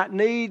they might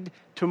need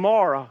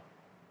tomorrow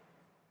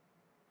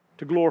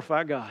to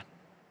glorify God.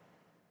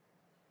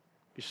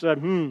 You said,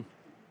 I don't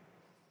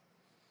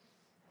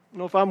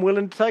know if I'm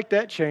willing to take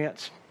that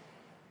chance.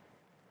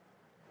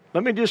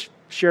 Let me just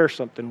share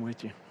something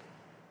with you.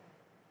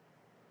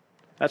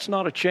 That's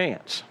not a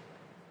chance.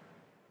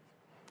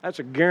 That's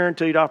a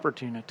guaranteed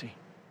opportunity.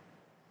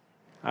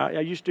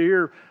 I used to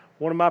hear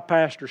one of my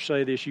pastors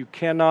say this: you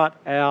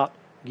cannot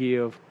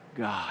outgive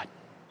God.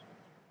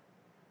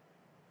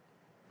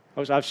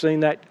 I've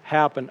seen that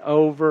happen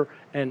over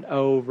and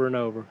over and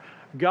over.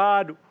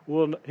 God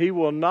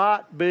will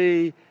not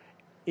be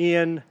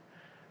in,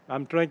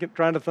 I'm trying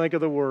to think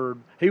of the word,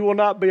 He will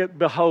not be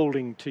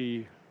beholding to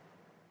you.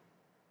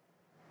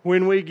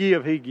 When we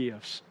give, He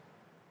gives.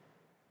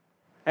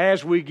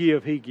 As we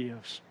give, He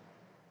gives.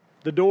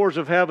 The doors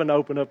of heaven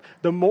open up.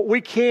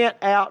 We can't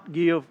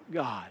outgive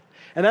God.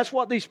 And that's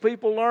what these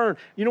people learned.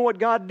 You know what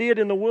God did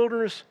in the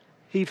wilderness?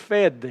 He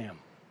fed them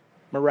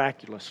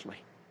miraculously.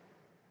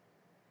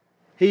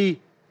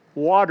 He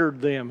watered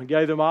them and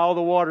gave them all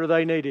the water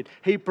they needed.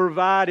 He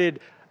provided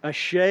a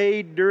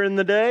shade during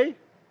the day.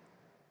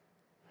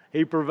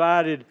 He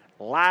provided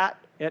light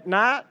at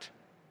night.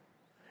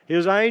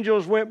 His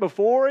angels went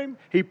before Him.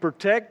 He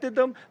protected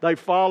them. They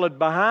followed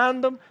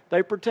behind them.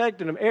 They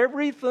protected them.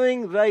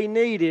 Everything they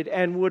needed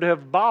and would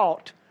have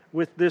bought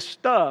with this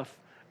stuff,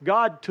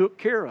 God took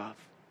care of.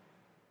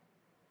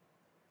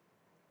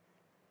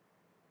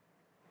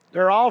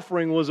 Their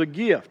offering was a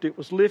gift. It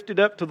was lifted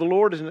up to the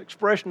Lord as an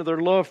expression of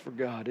their love for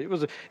God. It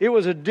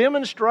was a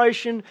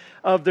demonstration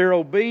of their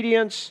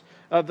obedience,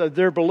 of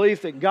their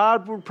belief that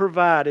God would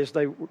provide as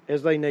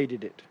they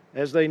needed it,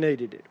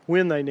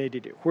 when they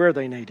needed it, where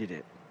they needed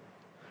it.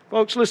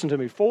 Folks, listen to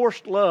me.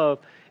 Forced love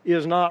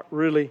is not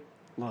really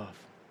love.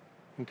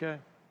 Okay?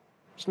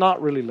 It's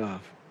not really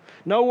love.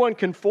 No one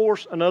can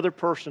force another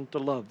person to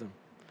love them.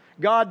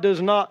 God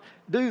does not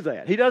do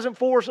that. He doesn't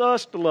force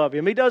us to love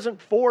Him. He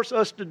doesn't force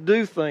us to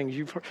do things.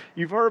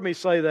 You've heard me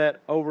say that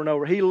over and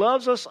over. He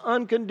loves us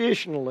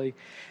unconditionally,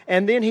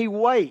 and then He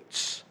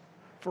waits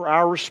for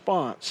our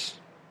response.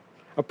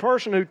 A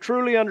person who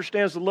truly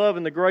understands the love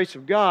and the grace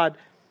of God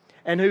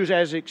and who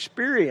has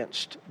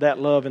experienced that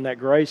love and that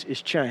grace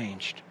is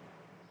changed.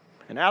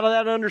 And out of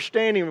that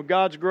understanding of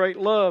God's great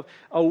love,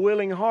 a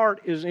willing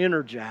heart is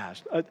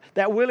energized.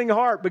 That willing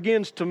heart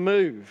begins to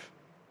move.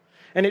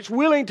 And it's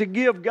willing to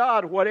give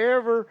God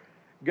whatever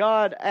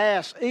God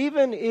asks,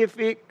 even if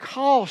it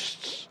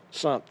costs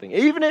something,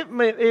 even if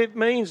it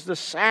means the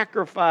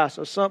sacrifice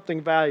of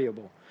something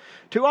valuable.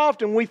 Too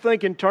often we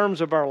think in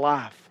terms of our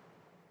life.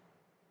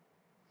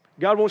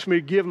 God wants me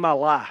to give my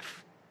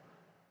life.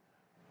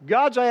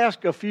 God's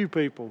asked a few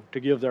people to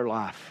give their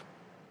life.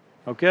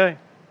 Okay?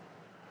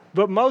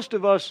 But most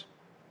of us,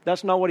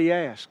 that's not what He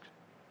asks.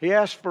 He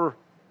asks for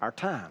our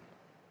time.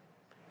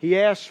 He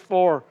asks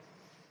for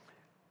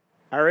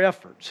our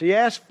efforts. He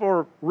asks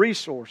for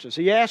resources.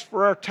 He asks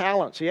for our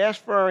talents. He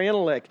asks for our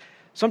intellect.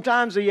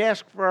 Sometimes He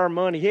asks for our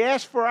money. He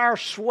asks for our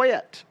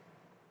sweat.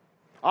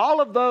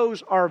 All of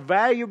those are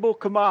valuable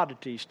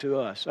commodities to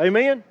us.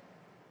 Amen?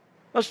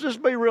 Let's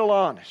just be real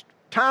honest.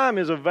 Time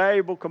is a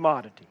valuable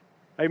commodity.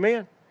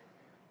 Amen?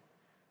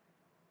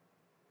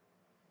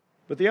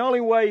 But the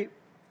only way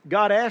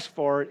God asks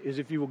for it is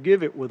if you will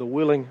give it with a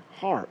willing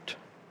heart.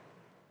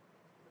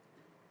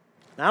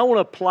 Now I want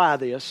to apply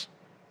this,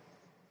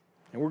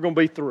 and we're going to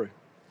be through.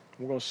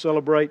 We're going to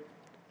celebrate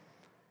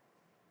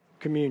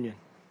communion.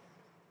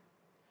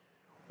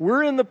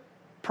 We're in the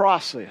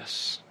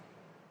process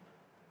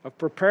of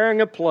preparing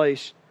a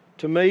place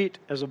to meet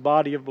as a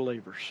body of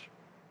believers.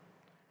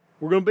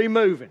 We're going to be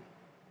moving,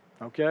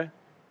 okay?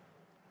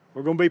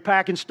 We're going to be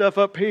packing stuff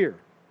up here.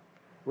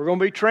 We're going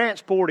to be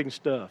transporting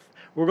stuff.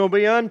 We're going to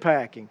be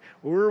unpacking.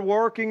 We're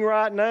working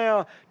right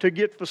now to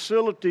get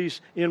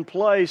facilities in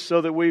place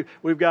so that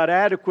we've got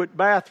adequate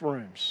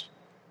bathrooms.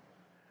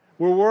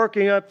 We're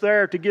working up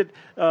there to get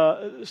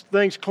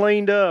things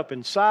cleaned up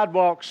and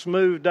sidewalks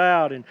smoothed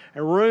out and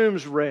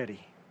rooms ready.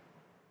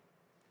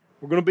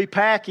 We're going to be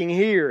packing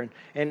here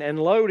and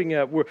loading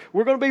up. We're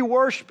going to be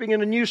worshiping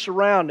in a new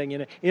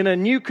surrounding, in a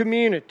new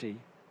community,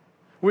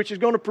 which is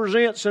going to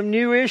present some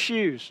new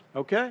issues,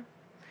 okay?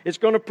 It's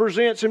going to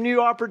present some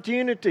new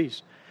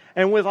opportunities.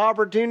 And with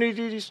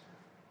opportunities,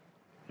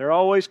 there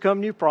always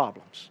come new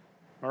problems.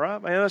 All right,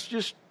 man,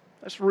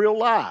 that's real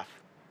life.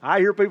 I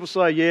hear people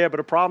say, yeah, but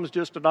a problem is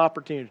just an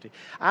opportunity.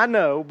 I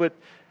know, but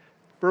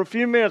for a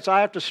few minutes I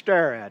have to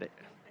stare at it,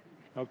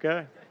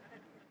 okay,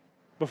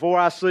 before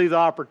I see the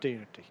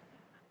opportunity.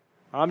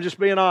 I'm just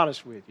being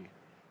honest with you.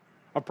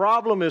 A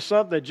problem is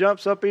something that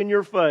jumps up in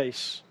your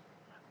face.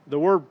 The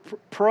word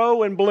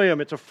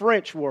problème, it's a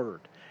French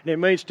word, and it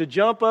means to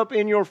jump up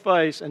in your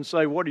face and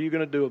say, what are you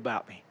going to do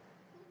about me?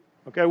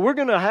 Okay, we're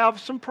going to have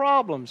some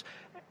problems.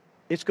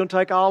 It's going to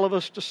take all of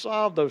us to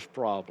solve those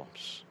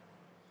problems.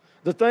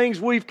 The things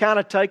we've kind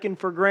of taken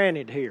for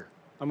granted here.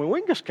 I mean,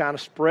 we can just kind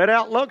of spread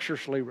out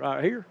luxuriously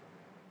right here.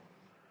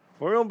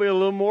 We're going to be a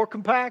little more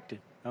compacted.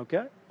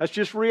 Okay? That's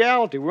just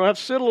reality. We're going to have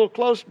to sit a little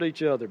closer to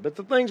each other. But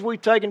the things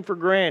we've taken for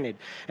granted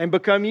and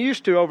become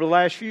used to over the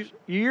last few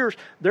years,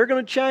 they're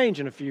going to change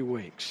in a few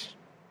weeks.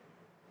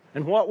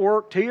 And what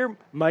worked here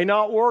may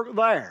not work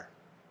there.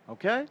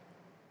 Okay?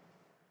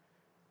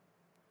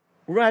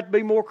 We're going to have to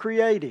be more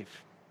creative.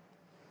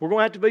 We're going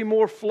to have to be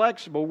more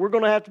flexible. We're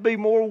going to have to be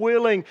more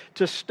willing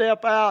to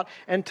step out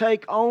and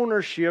take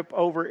ownership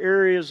over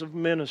areas of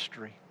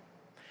ministry.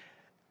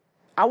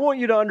 I want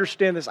you to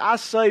understand this. I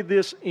say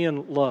this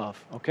in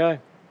love, okay?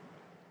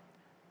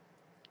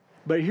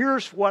 But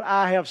here's what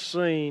I have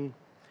seen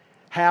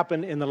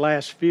happen in the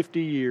last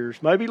 50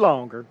 years, maybe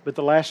longer, but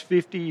the last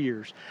 50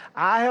 years.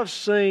 I have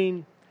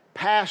seen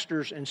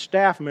pastors and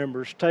staff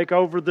members take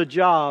over the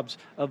jobs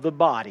of the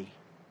body.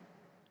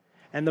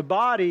 And the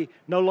body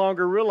no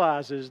longer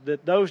realizes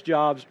that those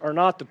jobs are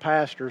not the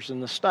pastors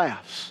and the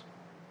staffs.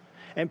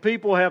 And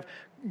people have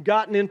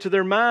gotten into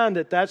their mind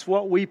that that's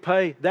what we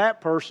pay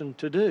that person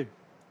to do.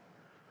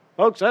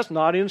 Folks, that's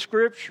not in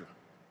Scripture.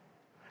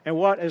 And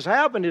what has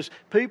happened is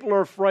people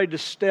are afraid to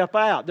step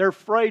out. They're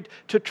afraid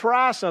to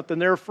try something.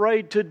 They're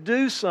afraid to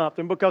do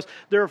something because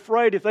they're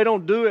afraid if they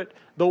don't do it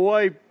the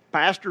way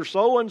Pastor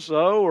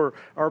so-and-so or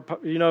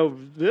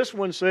this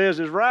one says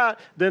is right,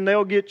 then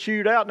they'll get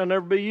chewed out and they'll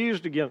never be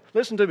used again.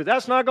 Listen to me.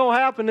 That's not going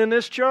to happen in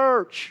this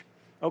church.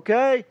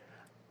 Okay?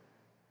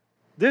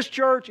 This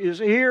church is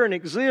here and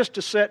exists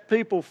to set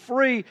people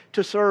free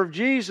to serve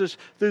Jesus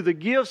through the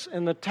gifts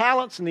and the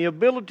talents and the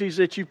abilities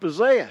that you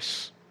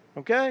possess.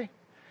 Okay?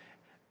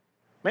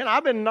 Man,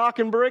 I've been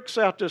knocking bricks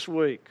out this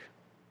week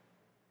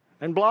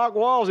and block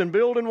walls and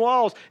building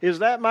walls. Is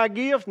that my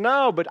gift?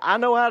 No, but I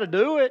know how to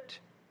do it.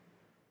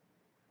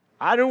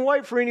 I didn't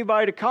wait for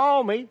anybody to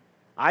call me.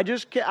 I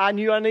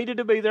knew I needed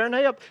to be there and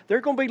help. There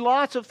are going to be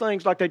lots of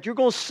things like that. You're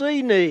going to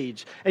see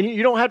needs. And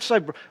you don't have to say,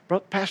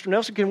 Pastor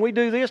Nelson, can we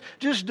do this?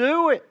 Just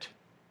do it.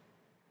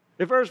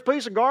 If there's a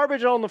piece of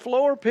garbage on the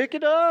floor, pick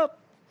it up.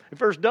 If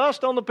there's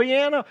dust on the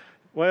piano,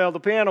 well, the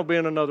piano will be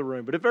in another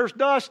room. But if there's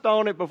dust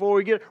on it before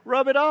we get it,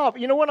 rub it off.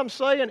 You know what I'm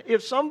saying?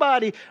 If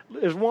somebody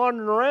is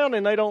wandering around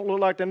and they don't look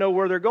like they know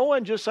where they're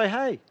going, just say,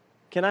 hey,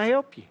 can I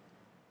help you?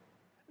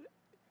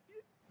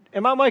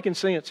 Am I making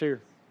sense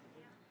here?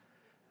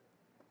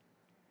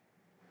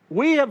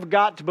 We have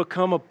got to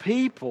become a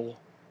people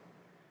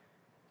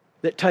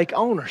that take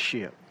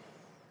ownership.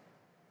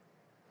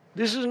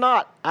 This is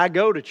not, I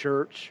go to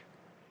church.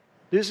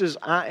 This is,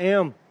 I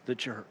am the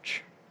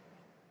church.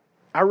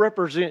 I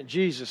represent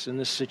Jesus in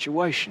this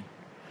situation.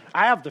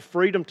 I have the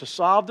freedom to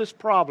solve this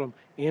problem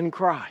in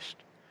Christ.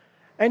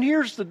 And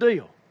here's the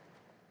deal.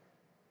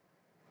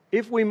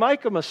 If we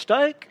make a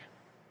mistake,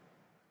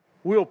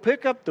 we'll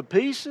pick up the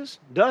pieces,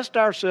 dust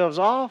ourselves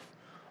off,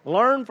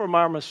 learn from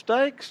our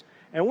mistakes,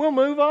 and we'll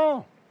move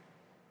on.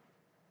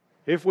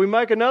 If we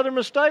make another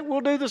mistake,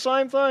 we'll do the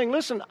same thing.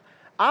 Listen,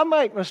 I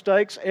make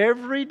mistakes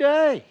every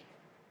day.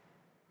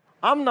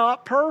 I'm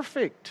not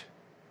perfect.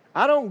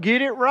 I don't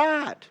get it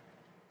right.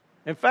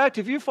 In fact,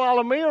 if you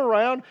follow me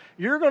around,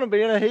 you're going to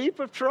be in a heap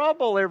of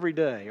trouble every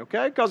day,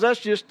 okay? Because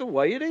that's just the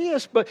way it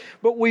is. But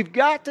we've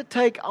got to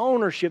take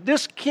ownership.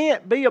 This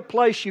can't be a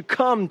place you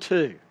come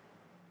to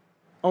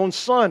on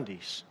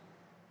Sundays.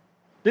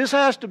 This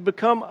has to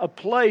become a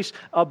place,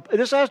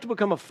 this has to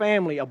become a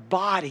family, a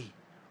body,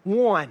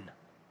 one,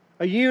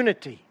 a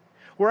unity,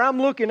 where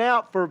I'm looking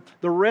out for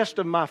the rest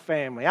of my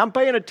family. I'm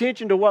paying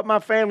attention to what my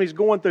family's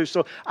going through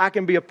so I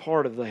can be a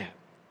part of that.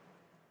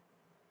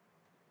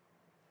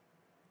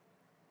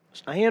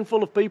 A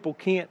handful of people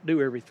can't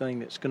do everything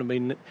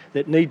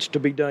that needs to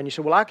be done. You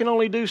say, well, I can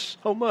only do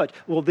so much.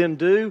 Well, then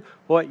do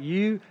what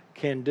you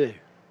can do.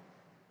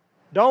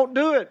 Don't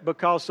do it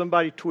because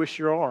somebody twists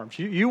your arms.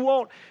 You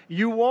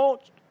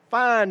won't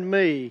find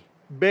me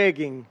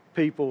begging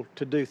people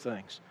to do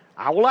things.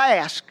 I will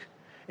ask.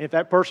 If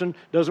that person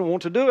doesn't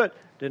want to do it,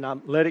 then I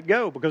let it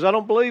go because I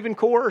don't believe in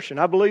coercion.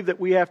 I believe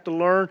that we have to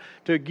learn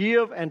to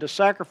give and to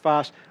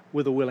sacrifice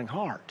with a willing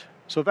heart.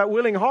 So if that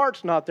willing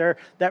heart's not there,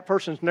 that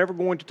person's never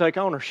going to take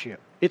ownership.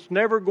 It's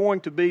never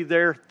going to be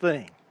their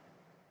thing.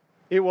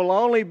 It will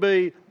only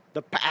be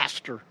the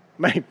pastor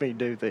made me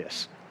do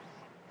this.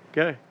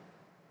 Okay?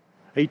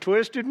 He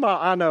twisted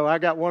I know, I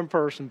got one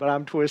person, but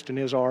I'm twisting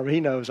his arm. He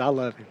knows I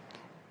love him.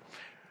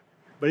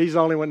 But he's the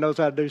only one that knows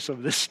how to do some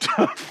of this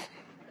stuff.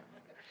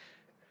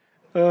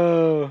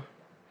 But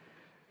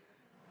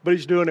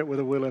he's doing it with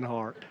a willing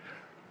heart.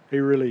 He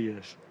really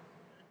is.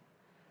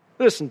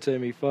 Listen to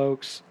me,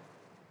 folks.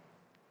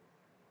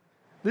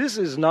 This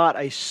is not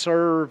a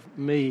serve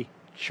me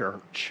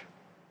church.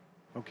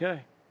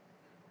 Okay?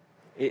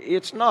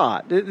 It's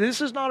not.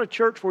 This is not a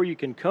church where you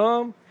can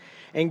come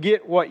and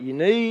get what you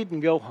need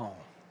and go home.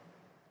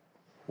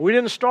 We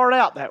didn't start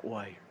out that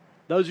way.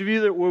 Those of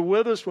you that were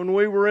with us when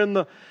we were in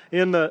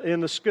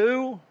the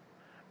school,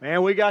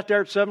 man, we got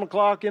there at 7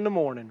 o'clock in the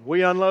morning.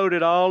 We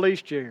unloaded all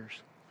these chairs.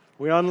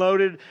 We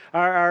unloaded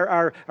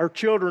our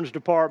children's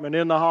department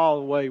in the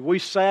hallway. We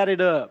sat it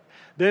up.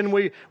 Then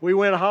we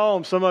went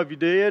home, some of you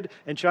did,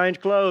 and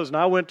changed clothes. And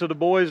I went to the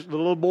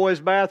little boys'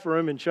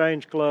 bathroom and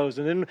changed clothes.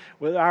 And then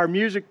with our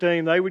music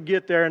team, they would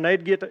get there and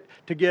they'd get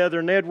together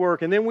and they'd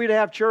work. And then we'd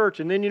have church.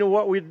 And then you know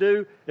what we'd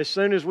do as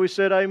soon as we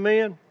said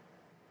amen?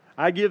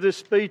 I'd give this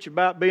speech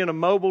about being a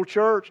mobile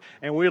church,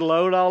 and we'd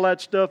load all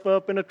that stuff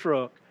up in a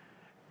truck,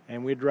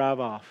 and we'd drive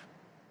off.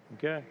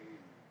 Okay?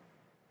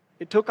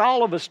 It took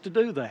all of us to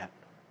do that.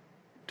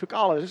 It took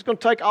all of us. It's going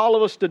to take all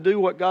of us to do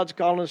what God's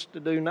calling us to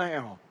do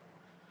now.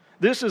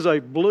 This is a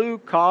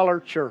blue-collar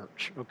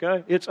church,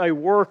 okay? It's a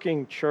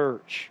working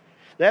church.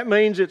 That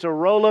means it's a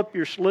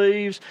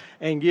roll-up-your-sleeves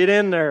and get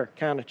in there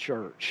kind of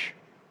church.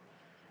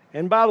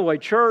 And by the way,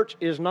 church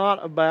is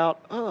not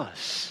about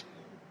us.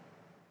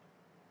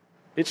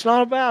 It's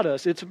not about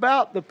us. It's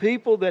about the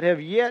people that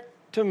have yet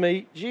to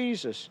meet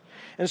Jesus.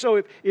 And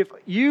so if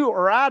you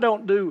or I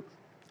don't do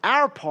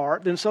our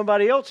part, then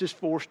somebody else is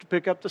forced to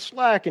pick up the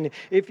slack. And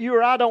if you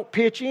or I don't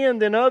pitch in,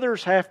 then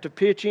others have to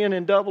pitch in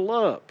and double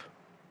up.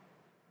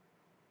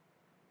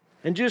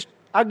 And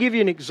I'll give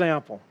you an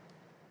example.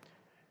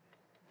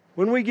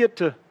 When we get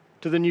to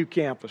the new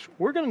campus,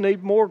 we're going to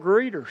need more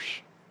greeters.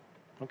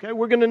 Okay,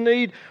 we're going to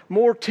need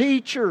more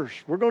teachers.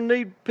 We're going to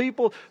need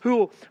people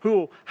who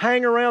will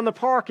hang around the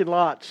parking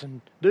lots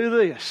and do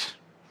this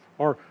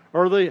or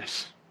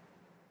this.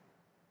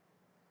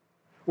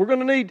 We're going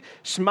to need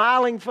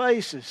smiling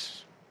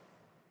faces,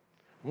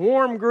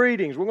 warm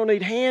greetings. We're going to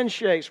need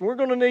handshakes. We're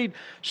going to need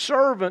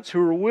servants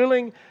who are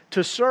willing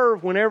to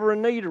serve whenever a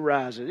need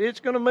arises. It's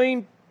going to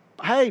mean,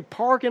 hey,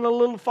 parking a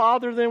little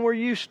farther than we're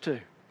used to.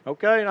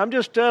 Okay, and I'm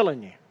just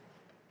telling you.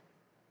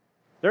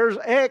 There's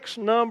X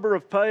number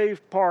of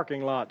paved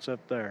parking lots up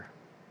there.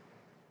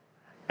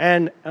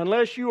 And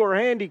unless you are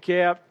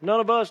handicapped, none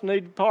of us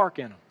need to park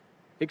in them,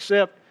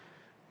 except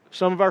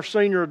some of our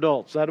senior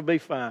adults. That'll be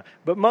fine.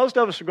 But most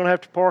of us are going to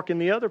have to park in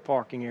the other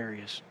parking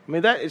areas. I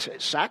mean, that is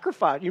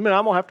sacrifice. You mean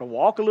I'm going to have to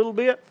walk a little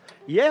bit?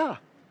 Yeah.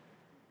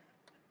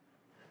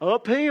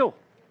 Uphill.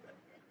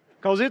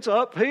 Because it's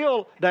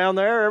uphill down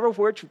there every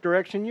which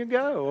direction you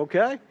go,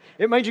 okay?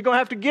 It means you're going to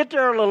have to get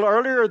there a little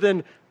earlier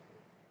than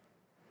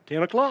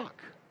 10 o'clock.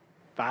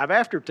 5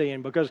 after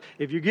 10, because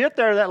if you get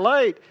there that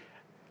late,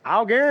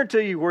 I'll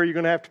guarantee you where you're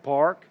going to have to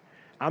park.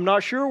 I'm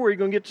not sure where you're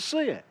going to get to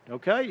see it,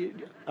 okay?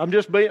 I'm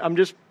just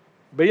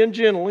being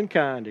gentle and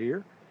kind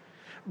here.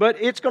 But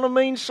it's going to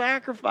mean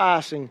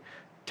sacrificing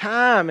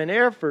time and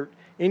effort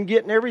in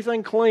getting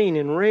everything clean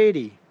and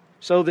ready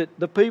so that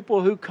the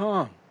people who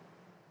come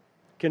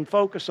can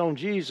focus on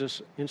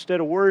Jesus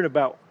instead of worrying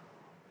about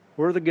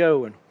where they're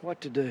going, what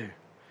to do.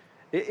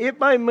 It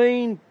may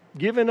mean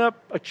giving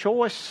up a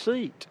choice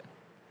seat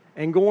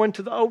and going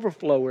to the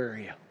overflow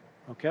area,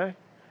 okay?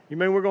 You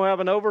mean we're going to have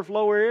an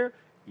overflow area?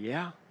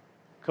 Yeah,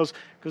 because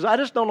I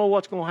just don't know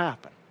what's going to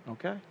happen,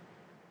 okay?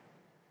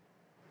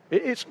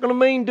 It's going to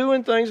mean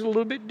doing things a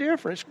little bit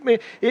different.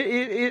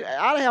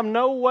 I have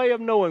no way of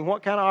knowing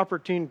what kind of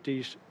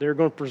opportunities they're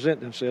going to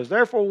present themselves.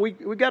 Therefore, we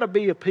got to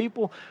be a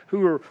people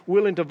who are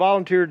willing to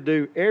volunteer to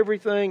do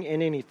everything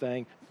and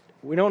anything.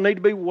 We don't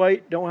need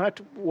to don't have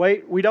to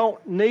wait. We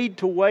don't need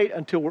to wait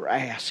until we're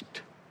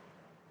asked.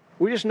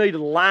 We just need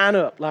to line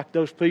up like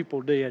those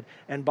people did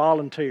and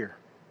volunteer,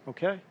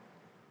 okay?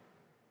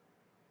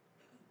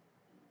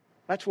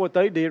 That's what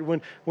they did.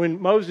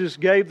 When Moses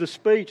gave the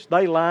speech,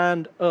 they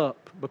lined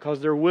up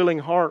because their willing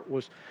heart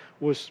was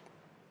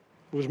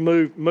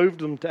moved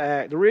them to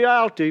act. The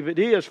reality of it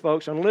is,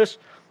 folks, unless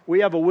we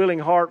have a willing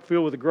heart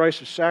filled with the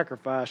grace of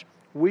sacrifice,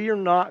 we are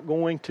not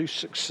going to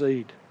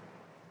succeed.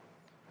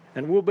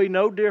 And we'll be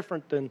no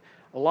different than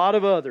a lot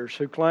of others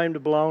who claim to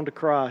belong to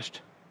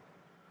Christ,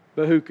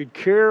 but who could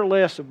care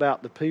less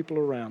about the people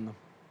around them.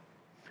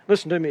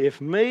 Listen to me. If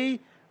me,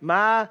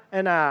 my,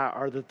 and I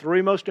are the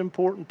three most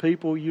important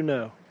people you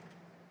know,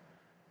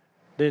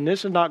 then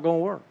this is not going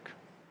to work.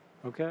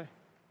 Okay?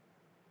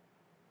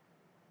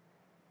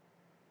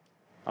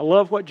 I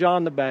love what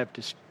John the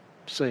Baptist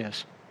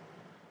says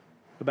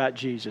about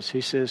Jesus.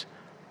 He says,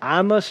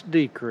 I must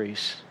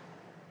decrease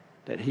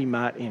that He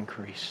might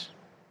increase.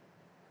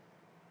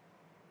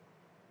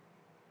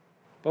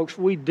 Folks,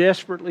 we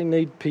desperately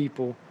need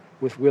people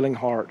with willing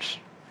hearts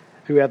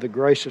who have the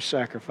grace of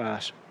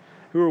sacrifice,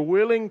 who are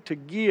willing to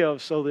give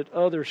so that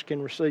others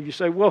can receive. You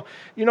say, well,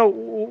 you know,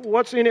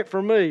 what's in it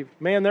for me?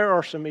 Man, there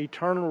are some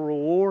eternal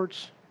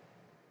rewards.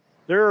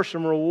 There are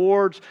some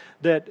rewards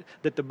that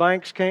the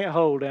banks can't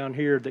hold down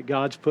here that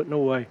God's putting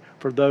away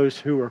for those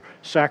who are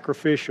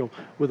sacrificial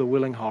with a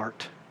willing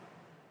heart.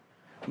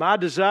 My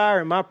desire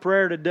and my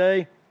prayer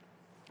today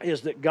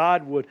is that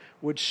God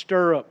would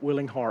stir up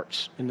willing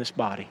hearts in this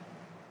body.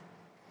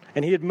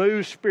 And He'd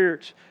move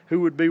spirits who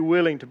would be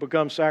willing to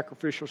become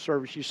sacrificial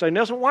servants. You say,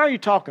 Nelson, why are you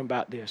talking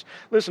about this?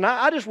 Listen,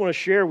 I just want to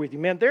share with you,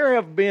 man, there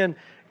have been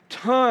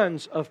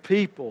tons of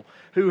people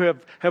who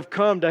have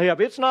come to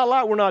help. It's not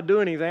like we're not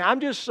doing anything.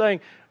 I'm just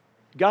saying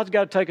God's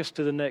got to take us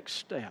to the next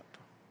step,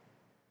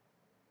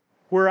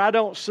 where I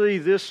don't see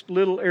this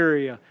little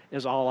area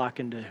as all I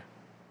can do.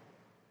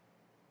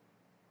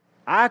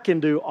 I can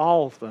do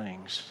all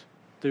things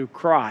through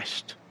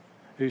Christ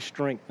who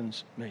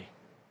strengthens me.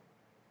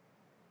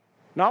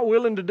 Not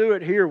willing to do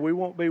it here, we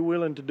won't be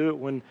willing to do it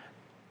when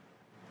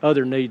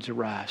other needs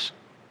arise.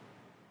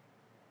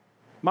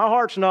 My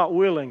heart's not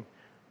willing.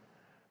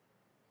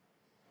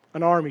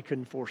 An army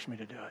couldn't force me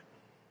to do it.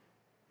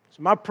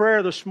 So my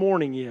prayer this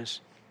morning is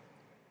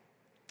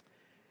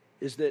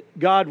that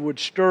God would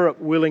stir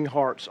up willing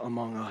hearts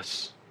among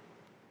us.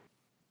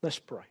 Let's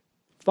pray.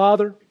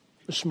 Father,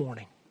 this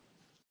morning.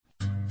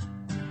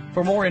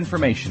 For more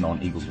information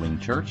on Eagles Wing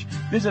Church,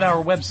 visit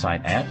our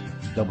website at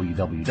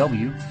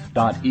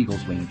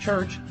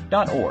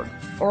www.eagleswingchurch.org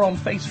or on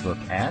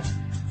Facebook at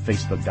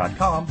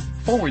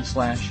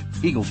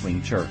facebook.com/Eagles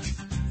Wing Church.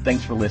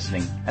 Thanks for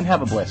listening and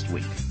have a blessed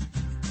week.